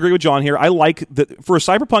actually going to agree with John here. I like that for a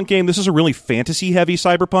cyberpunk game, this is a really fantasy-heavy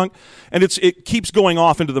cyberpunk, and it keeps going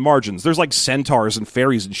off into the margins. There's like centaurs and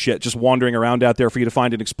fairies and shit just wandering around out there for you to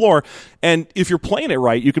find and explore. And if you're playing it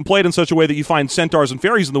right, you can play it in such a way that you find centaurs and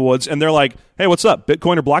fairies in the woods, and they're like, hey, what's up,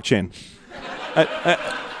 Bitcoin or blockchain?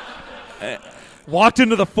 walked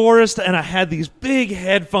into the forest, and I had these big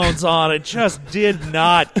headphones on and just did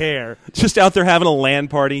not care. Just out there having a LAN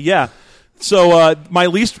party. Yeah. So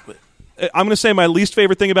I'm going to say my least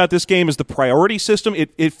favorite thing about this game is the priority system.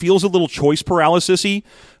 It feels a little choice paralysis-y.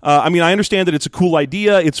 I mean, I understand that it's a cool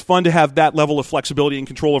idea. It's fun to have that level of flexibility and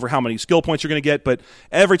control over how many skill points you're going to get, but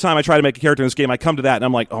every time I try to make a character in this game, I come to that, and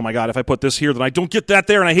I'm like, oh my god, if I put this here, then I don't get that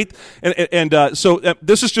there, and I hate... So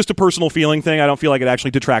this is just a personal feeling thing. I don't feel like it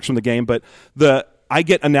actually detracts from the game, but I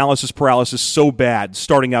get analysis paralysis so bad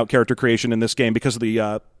starting out character creation in this game because of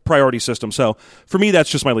the priority system. So for me, that's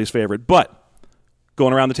just my least favorite. But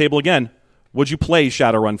going around the table again, would you play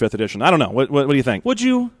Shadowrun 5th Edition? I don't know. What do you think? Would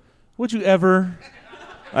you ever?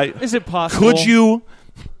 Is it possible? Could you?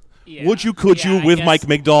 Yeah. Would you? Could you with Mike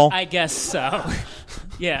Migdal? I guess so.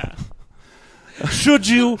 Yeah. Should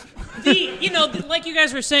you? Like you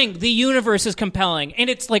guys were saying, the universe is compelling, and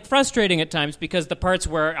it's like frustrating at times because the parts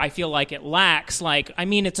where I feel like it lacks,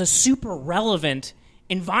 it's a super relevant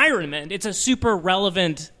environment. It's a super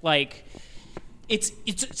relevant, it's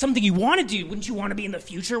something you want to do. Wouldn't you want to be in the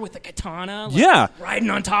future with a katana? Riding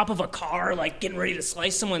on top of a car, getting ready to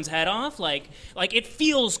slice someone's head off? It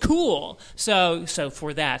feels cool. So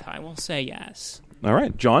for that, I will say yes. All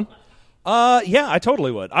right, John? Yeah, I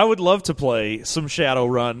totally would. I would love to play some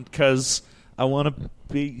Shadowrun because I want to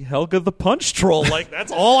be Helga the Punch Troll.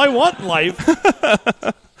 That's all I want in life.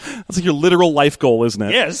 That's like your literal life goal, isn't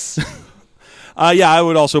it? Yes. Yeah, I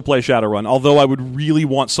would also play Shadowrun, although I would really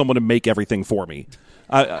want someone to make everything for me.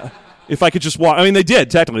 If I could just walk... I mean, they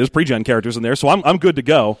did, technically. There's pre-gen characters in there, so I'm good to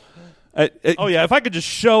go. If I could just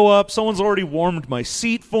show up, someone's already warmed my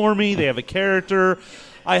seat for me, they have a character,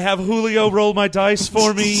 I have Julio roll my dice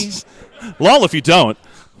for me. Lol if you don't.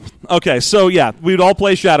 Okay, so yeah, we'd all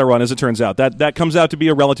play Shadowrun, as it turns out. That comes out to be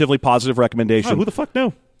a relatively positive recommendation. Oh, who the fuck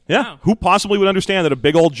knew? Yeah, Wow. Who possibly would understand that a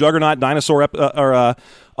big old juggernaut dinosaur of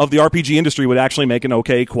the RPG industry would actually make an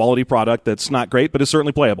okay quality product that's not great, but is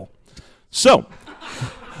certainly playable. So,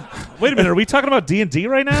 wait a minute, are we talking about D&D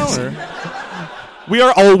right now? Or? We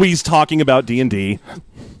are always talking about D&D.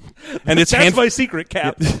 And it's That's my secret,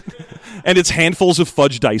 Cap. And it's handfuls of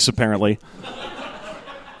fudge dice, apparently.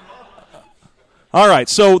 All right,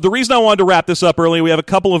 so the reason I wanted to wrap this up early, we have a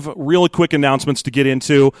couple of really quick announcements to get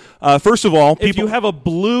into. First of all, if you have a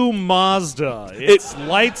blue Mazda, its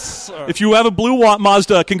lights are... If you have a blue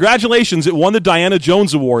Mazda, congratulations, it won the Diana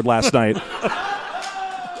Jones Award last night.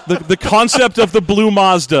 The concept of the blue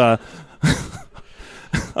Mazda.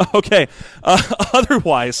 Okay,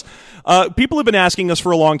 otherwise... people have been asking us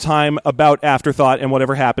for a long time about Afterthought and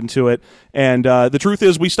whatever happened to it, and the truth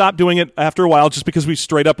is we stopped doing it after a while just because we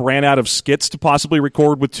straight up ran out of skits to possibly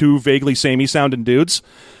record with two vaguely samey sounding dudes.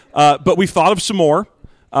 But we've thought of some more,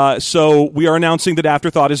 so we are announcing that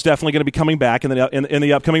Afterthought is definitely going to be coming back in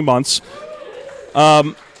the upcoming months.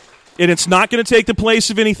 And it's not going to take the place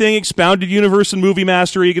of anything Expounded Universe and Movie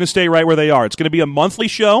Mastery. You're going to stay right where they are. It's going to be a monthly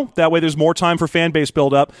show. That way there's more time for fan base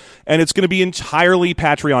build-up. And it's going to be entirely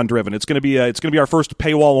Patreon-driven. It's going to be our first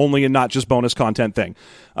paywall-only and not just bonus content thing.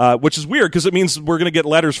 Which is weird because it means we're going to get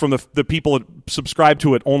letters from the people that subscribe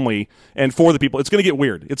to it only and for the people. It's going to get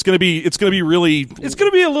weird. It's going to be really... It's going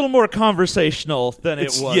to be a little more conversational than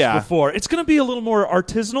it was before. It's going to be a little more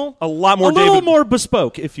artisanal. A little more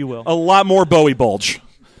bespoke, if you will. A lot more Bowie Bulge.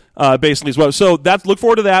 Basically as well. So look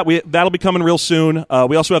forward to that. That'll be coming real soon.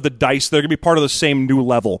 We also have the dice. They're going to be part of the same new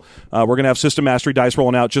level. We're going to have System Mastery dice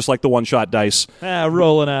rolling out just like the one-shot dice.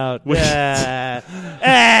 Rolling out.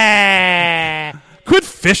 Quit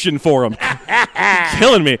fishing for them.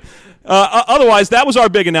 Killing me. Otherwise, that was our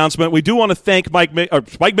big announcement. We do want to thank Mike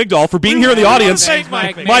Migdal for being here in the audience. Thanks,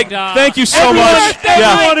 Mike. Thank you so much.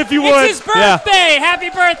 Everyone, if you would. It's his birthday.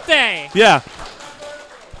 Happy birthday. Yeah.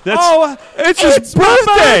 It's his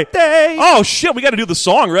birthday. Oh shit, we got to do the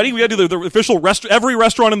song. Ready? We got to do the official every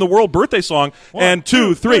restaurant in the world birthday song. 1,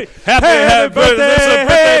 2, 3. Happy birthday.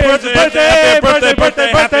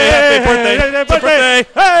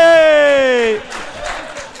 Hey!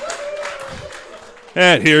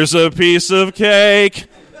 And here's a piece of cake.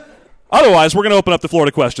 Otherwise, we're going to open up the floor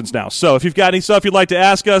to questions now. So if you've got any stuff you'd like to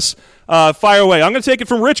ask us, fire away. I'm going to take it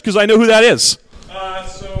from Rich because I know who that is.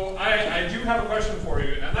 So I do have a question for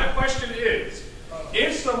you, and that question is,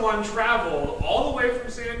 if someone traveled all the way from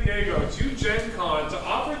San Diego to Gen Con to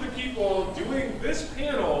offer the people doing this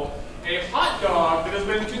panel a hot dog that has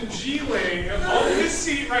been congealing on this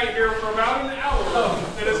seat right here for about an hour,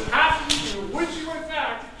 that is half eaten, would you in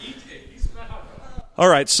fact eat a piece of that hot dog? All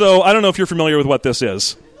right, so I don't know if you're familiar with what this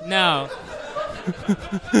is. No.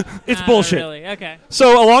 It's bullshit. Really? Okay.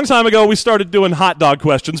 So a long time ago, we started doing hot dog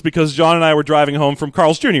questions because John and I were driving home from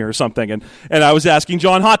Carl's Jr. or something, and I was asking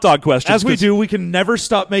John hot dog questions. As we do, we can never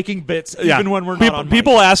stop making bits, even when we're not on mic.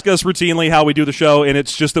 People ask us routinely how we do the show, and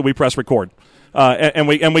it's just that we press record. And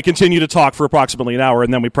we continue to talk for approximately an hour,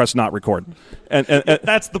 and then we press not record. And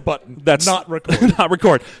that's the button. That's not record. Not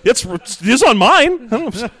record. It's on mine.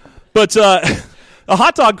 But a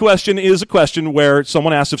hot dog question is a question where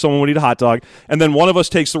someone asks if someone would eat a hot dog, and then one of us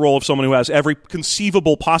takes the role of someone who has every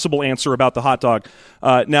conceivable possible answer about the hot dog.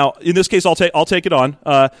 Now, in this case, I'll take it on.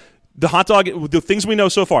 The hot dog, the things we know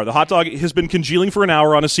so far, the hot dog has been congealing for an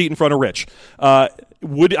hour on a seat in front of Rich.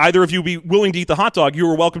 Would either of you be willing to eat the hot dog? You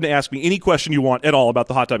are welcome to ask me any question you want at all about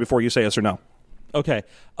the hot dog before you say yes or no. Okay.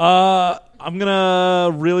 I'm going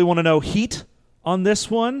to really want to know heat on this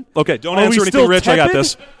one. Okay, don't answer anything, Rich. Tepid, I got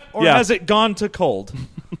this. Or has it gone to cold?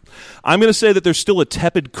 I'm going to say that there's still a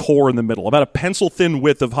tepid core in the middle, about a pencil-thin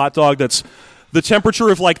width of hot dog that's the temperature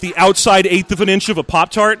of like the outside eighth of an inch of a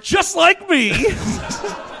Pop-Tart. Just like me.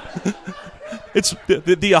 It's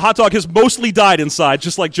the hot dog has mostly died inside,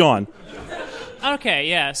 just like John. Okay,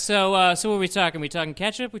 yeah. So what are we talking? We talking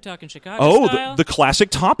ketchup? We talking Chicago style? The classic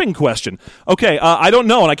topping question. Okay, I don't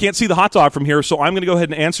know, and I can't see the hot dog from here, so I'm going to go ahead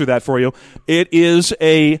and answer that for you. It is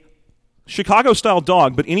a Chicago-style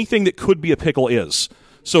dog, but anything that could be a pickle is.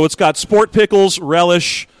 So it's got sport pickles,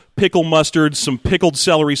 relish, pickle mustard, some pickled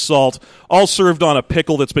celery salt, all served on a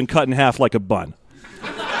pickle that's been cut in half like a bun.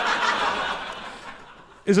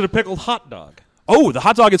 Is it a pickled hot dog? Oh, the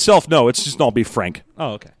hot dog itself, no, it's just an all-beef Frank.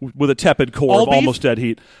 Oh, okay. With a tepid core All of beef? almost dead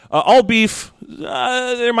heat. All beef,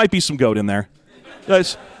 there might be some goat in there.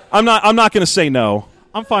 Guys, I'm not going to say no.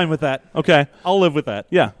 I'm fine with that. Okay. I'll live with that.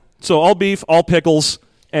 Yeah. So all beef, all pickles,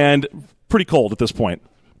 and pretty cold at this point.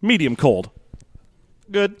 Medium cold.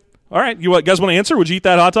 Good. All right. You guys want to answer? Would you eat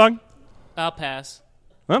that hot dog? I'll pass.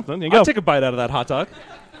 Well, then you go. I'll take a bite out of that hot dog.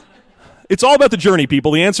 It's all about the journey,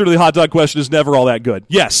 people. The answer to the hot dog question is never all that good.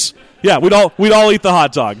 Yes. Yeah, we'd all eat the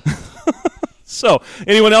hot dog. So,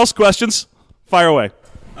 anyone else? Questions? Fire away.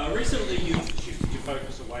 Recently, you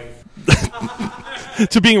focused away.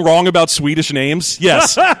 To being wrong about Swedish names?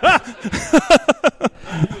 Yes.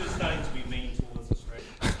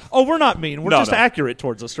 Oh, we're not mean. We're just accurate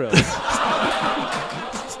towards Australia.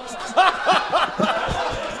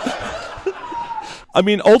 I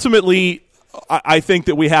mean, ultimately, I think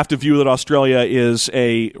that we have to view that Australia is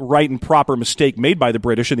a right and proper mistake made by the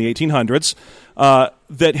British in the 1800s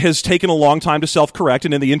that has taken a long time to self-correct,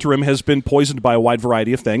 and in the interim has been poisoned by a wide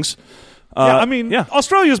variety of things.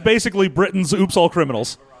 Australia is basically Britain's Oops All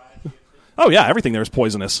Criminals. Oh, yeah, everything there is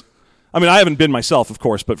poisonous. I mean, I haven't been myself, of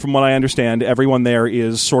course, but from what I understand, everyone there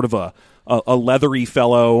is sort of a leathery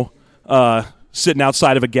fellow sitting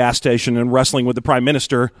outside of a gas station and wrestling with the Prime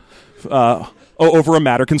Minister over a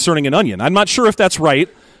matter concerning an onion. I'm not sure if that's right.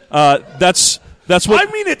 That's what...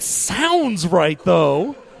 I mean, it sounds right,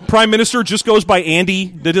 though. Prime Minister just goes by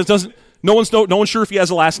Andy. No one's sure if he has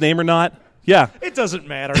a last name or not. Yeah. It doesn't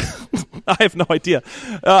matter. I have no idea.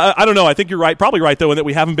 I don't know. I think you're right. Probably right, though, in that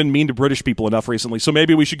we haven't been mean to British people enough recently. So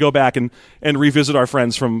maybe we should go back and revisit our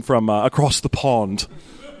friends from across the pond.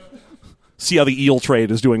 See how the eel trade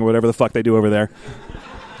is doing or whatever the fuck they do over there.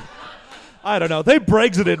 I don't know. They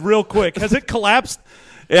Brexited real quick. Has it collapsed?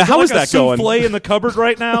 Yeah, how is like that going? A souffle in the cupboard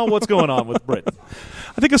right now? What's going on with Britain?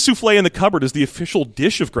 I think a souffle in the cupboard is the official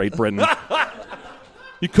dish of Great Britain.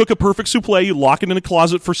 You cook a perfect souffle, you lock it in a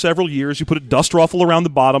closet for several years, you put a dust ruffle around the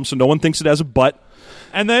bottom so no one thinks it has a butt.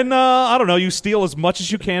 And then, I don't know, you steal as much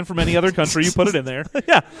as you can from any other country, you put it in there.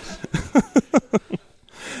 Yeah.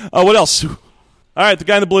 What else? All right, the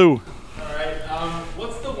guy in the blue. All right.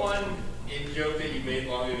 What's the one in-joke that you made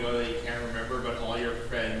long ago that you can't remember, but all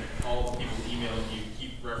the people emailing you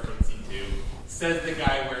keep referencing to? Says the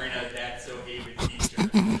guy wearing a That's So Haven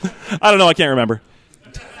t-shirt. I don't know, I can't remember.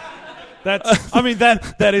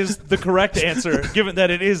 That is the correct answer, given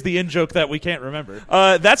that it is the in-joke that we can't remember.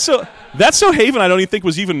 That's so Haven. I don't even think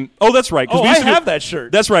was even. Oh, that's right. Oh, I have that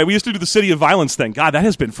shirt. That's right. We used to do the City of Violence thing. God, that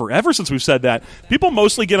has been forever since we've said that. People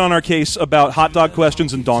mostly get on our case about hot dog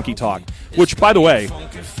questions and donkey talk. Which, by the way,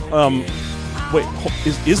 wait,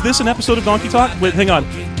 is this an episode of Donkey Talk? Wait, hang on.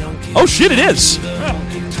 Oh shit, it is.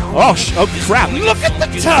 Oh crap! Look at the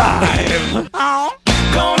time.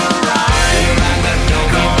 Gonna ride down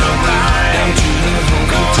to the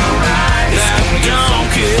that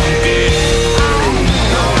donkey.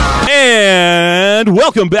 And And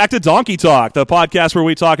welcome back to Donkey Talk, the podcast where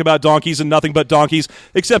we talk about donkeys and nothing but donkeys,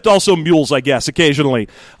 except also mules, I guess, occasionally.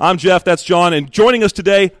 I'm Jeff, that's John, and joining us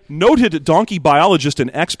today, noted donkey biologist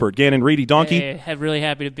and expert, Gannon Reedy. Donkey. Hey, I'm really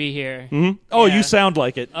happy to be here. Mm-hmm. Oh, Yeah. you sound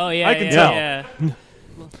like it. Oh, yeah, I can yeah, tell. yeah.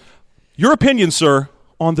 Your opinion, sir,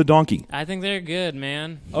 on the donkey. I think they're good,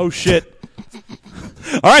 man. Oh, shit.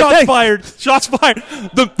 All right, Shots thanks. fired. Shots fired.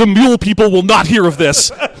 The mule people will not hear of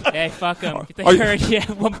this. Hey, fuck them. If they Are you-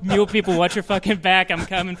 heard, well, mule people, watch your fucking back. I'm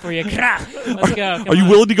coming for you. Let's go. Come Are you on.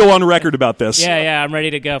 willing to go on record about this? Yeah, I'm ready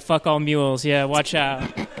to go. Fuck all mules. Yeah, watch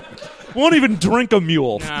out. Won't even drink a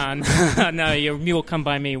mule. No, your mule come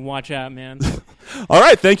by me. Watch out, man. All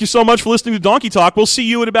right, thank you so much for listening to Donkey Talk. We'll see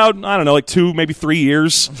you in about, I don't know, like 2, maybe 3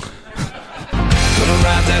 years. Gonna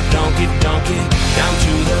ride that donkey down to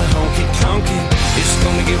the honky tonky. It's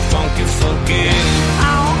gonna get funky, funky.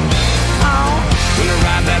 Ow, ow. Gonna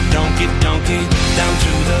ride that donkey down to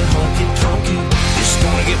the honky tonky. It's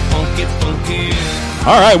gonna get funky, funky.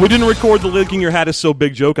 All right, we didn't record the licking your hat is so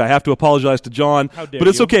big joke. I have to apologize to John, How dare but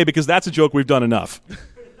it's you. okay because that's a joke we've done enough.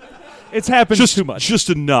 It's happened too much. Just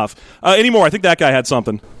enough. Anymore, I think that guy had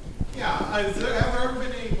something. Yeah, have there ever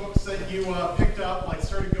been any books that you picked up, like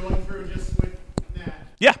started going through just with that?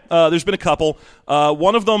 Yeah, there's been a couple.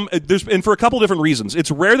 One of them, and for a couple different reasons.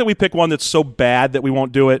 It's rare that we pick one that's so bad that we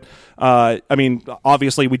won't do it. I mean,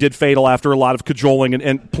 obviously, we did Fatal after a lot of cajoling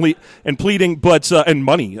and pleading, but and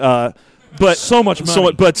money. But So much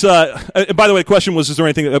money. But by the way, the question was: is there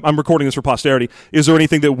anything? I'm recording this for posterity. Is there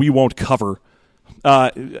anything that we won't cover?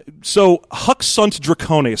 So Huck Sunt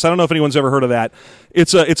Draconis. I don't know if anyone's ever heard of that.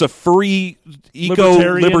 It's a furry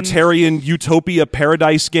libertarian utopia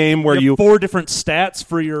paradise game where You have 4 different stats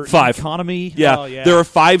for your 5 economy. Yeah. Oh, yeah. There are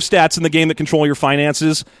 5 stats in the game that control your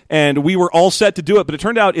finances, and we were all set to do it, but it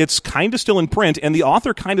turned out it's kind of still in print, and the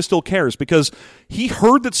author kind of still cares because he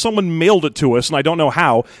heard that someone mailed it to us, and I don't know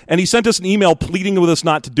how, and he sent us an email pleading with us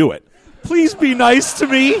not to do it. Please be nice to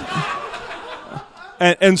me.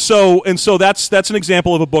 And so that's an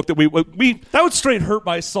example of a book that we That would straight hurt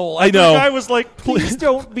my soul. I know. The guy was like, please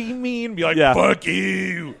don't be mean. Be like, Yeah. fuck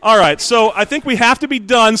you. All right, so I think we have to be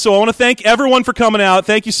done, so I want to thank everyone for coming out.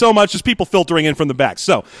 Thank you so much. There's people filtering in from the back.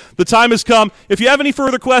 So the time has come. If you have any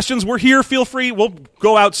further questions, we're here. Feel free. We'll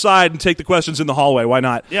go outside and take the questions in the hallway. Why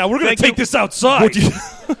not? Yeah, we're going Thank to take you. this outside.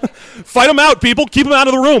 Fight them out, people. Keep them out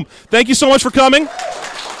of the room. Thank you so much for coming.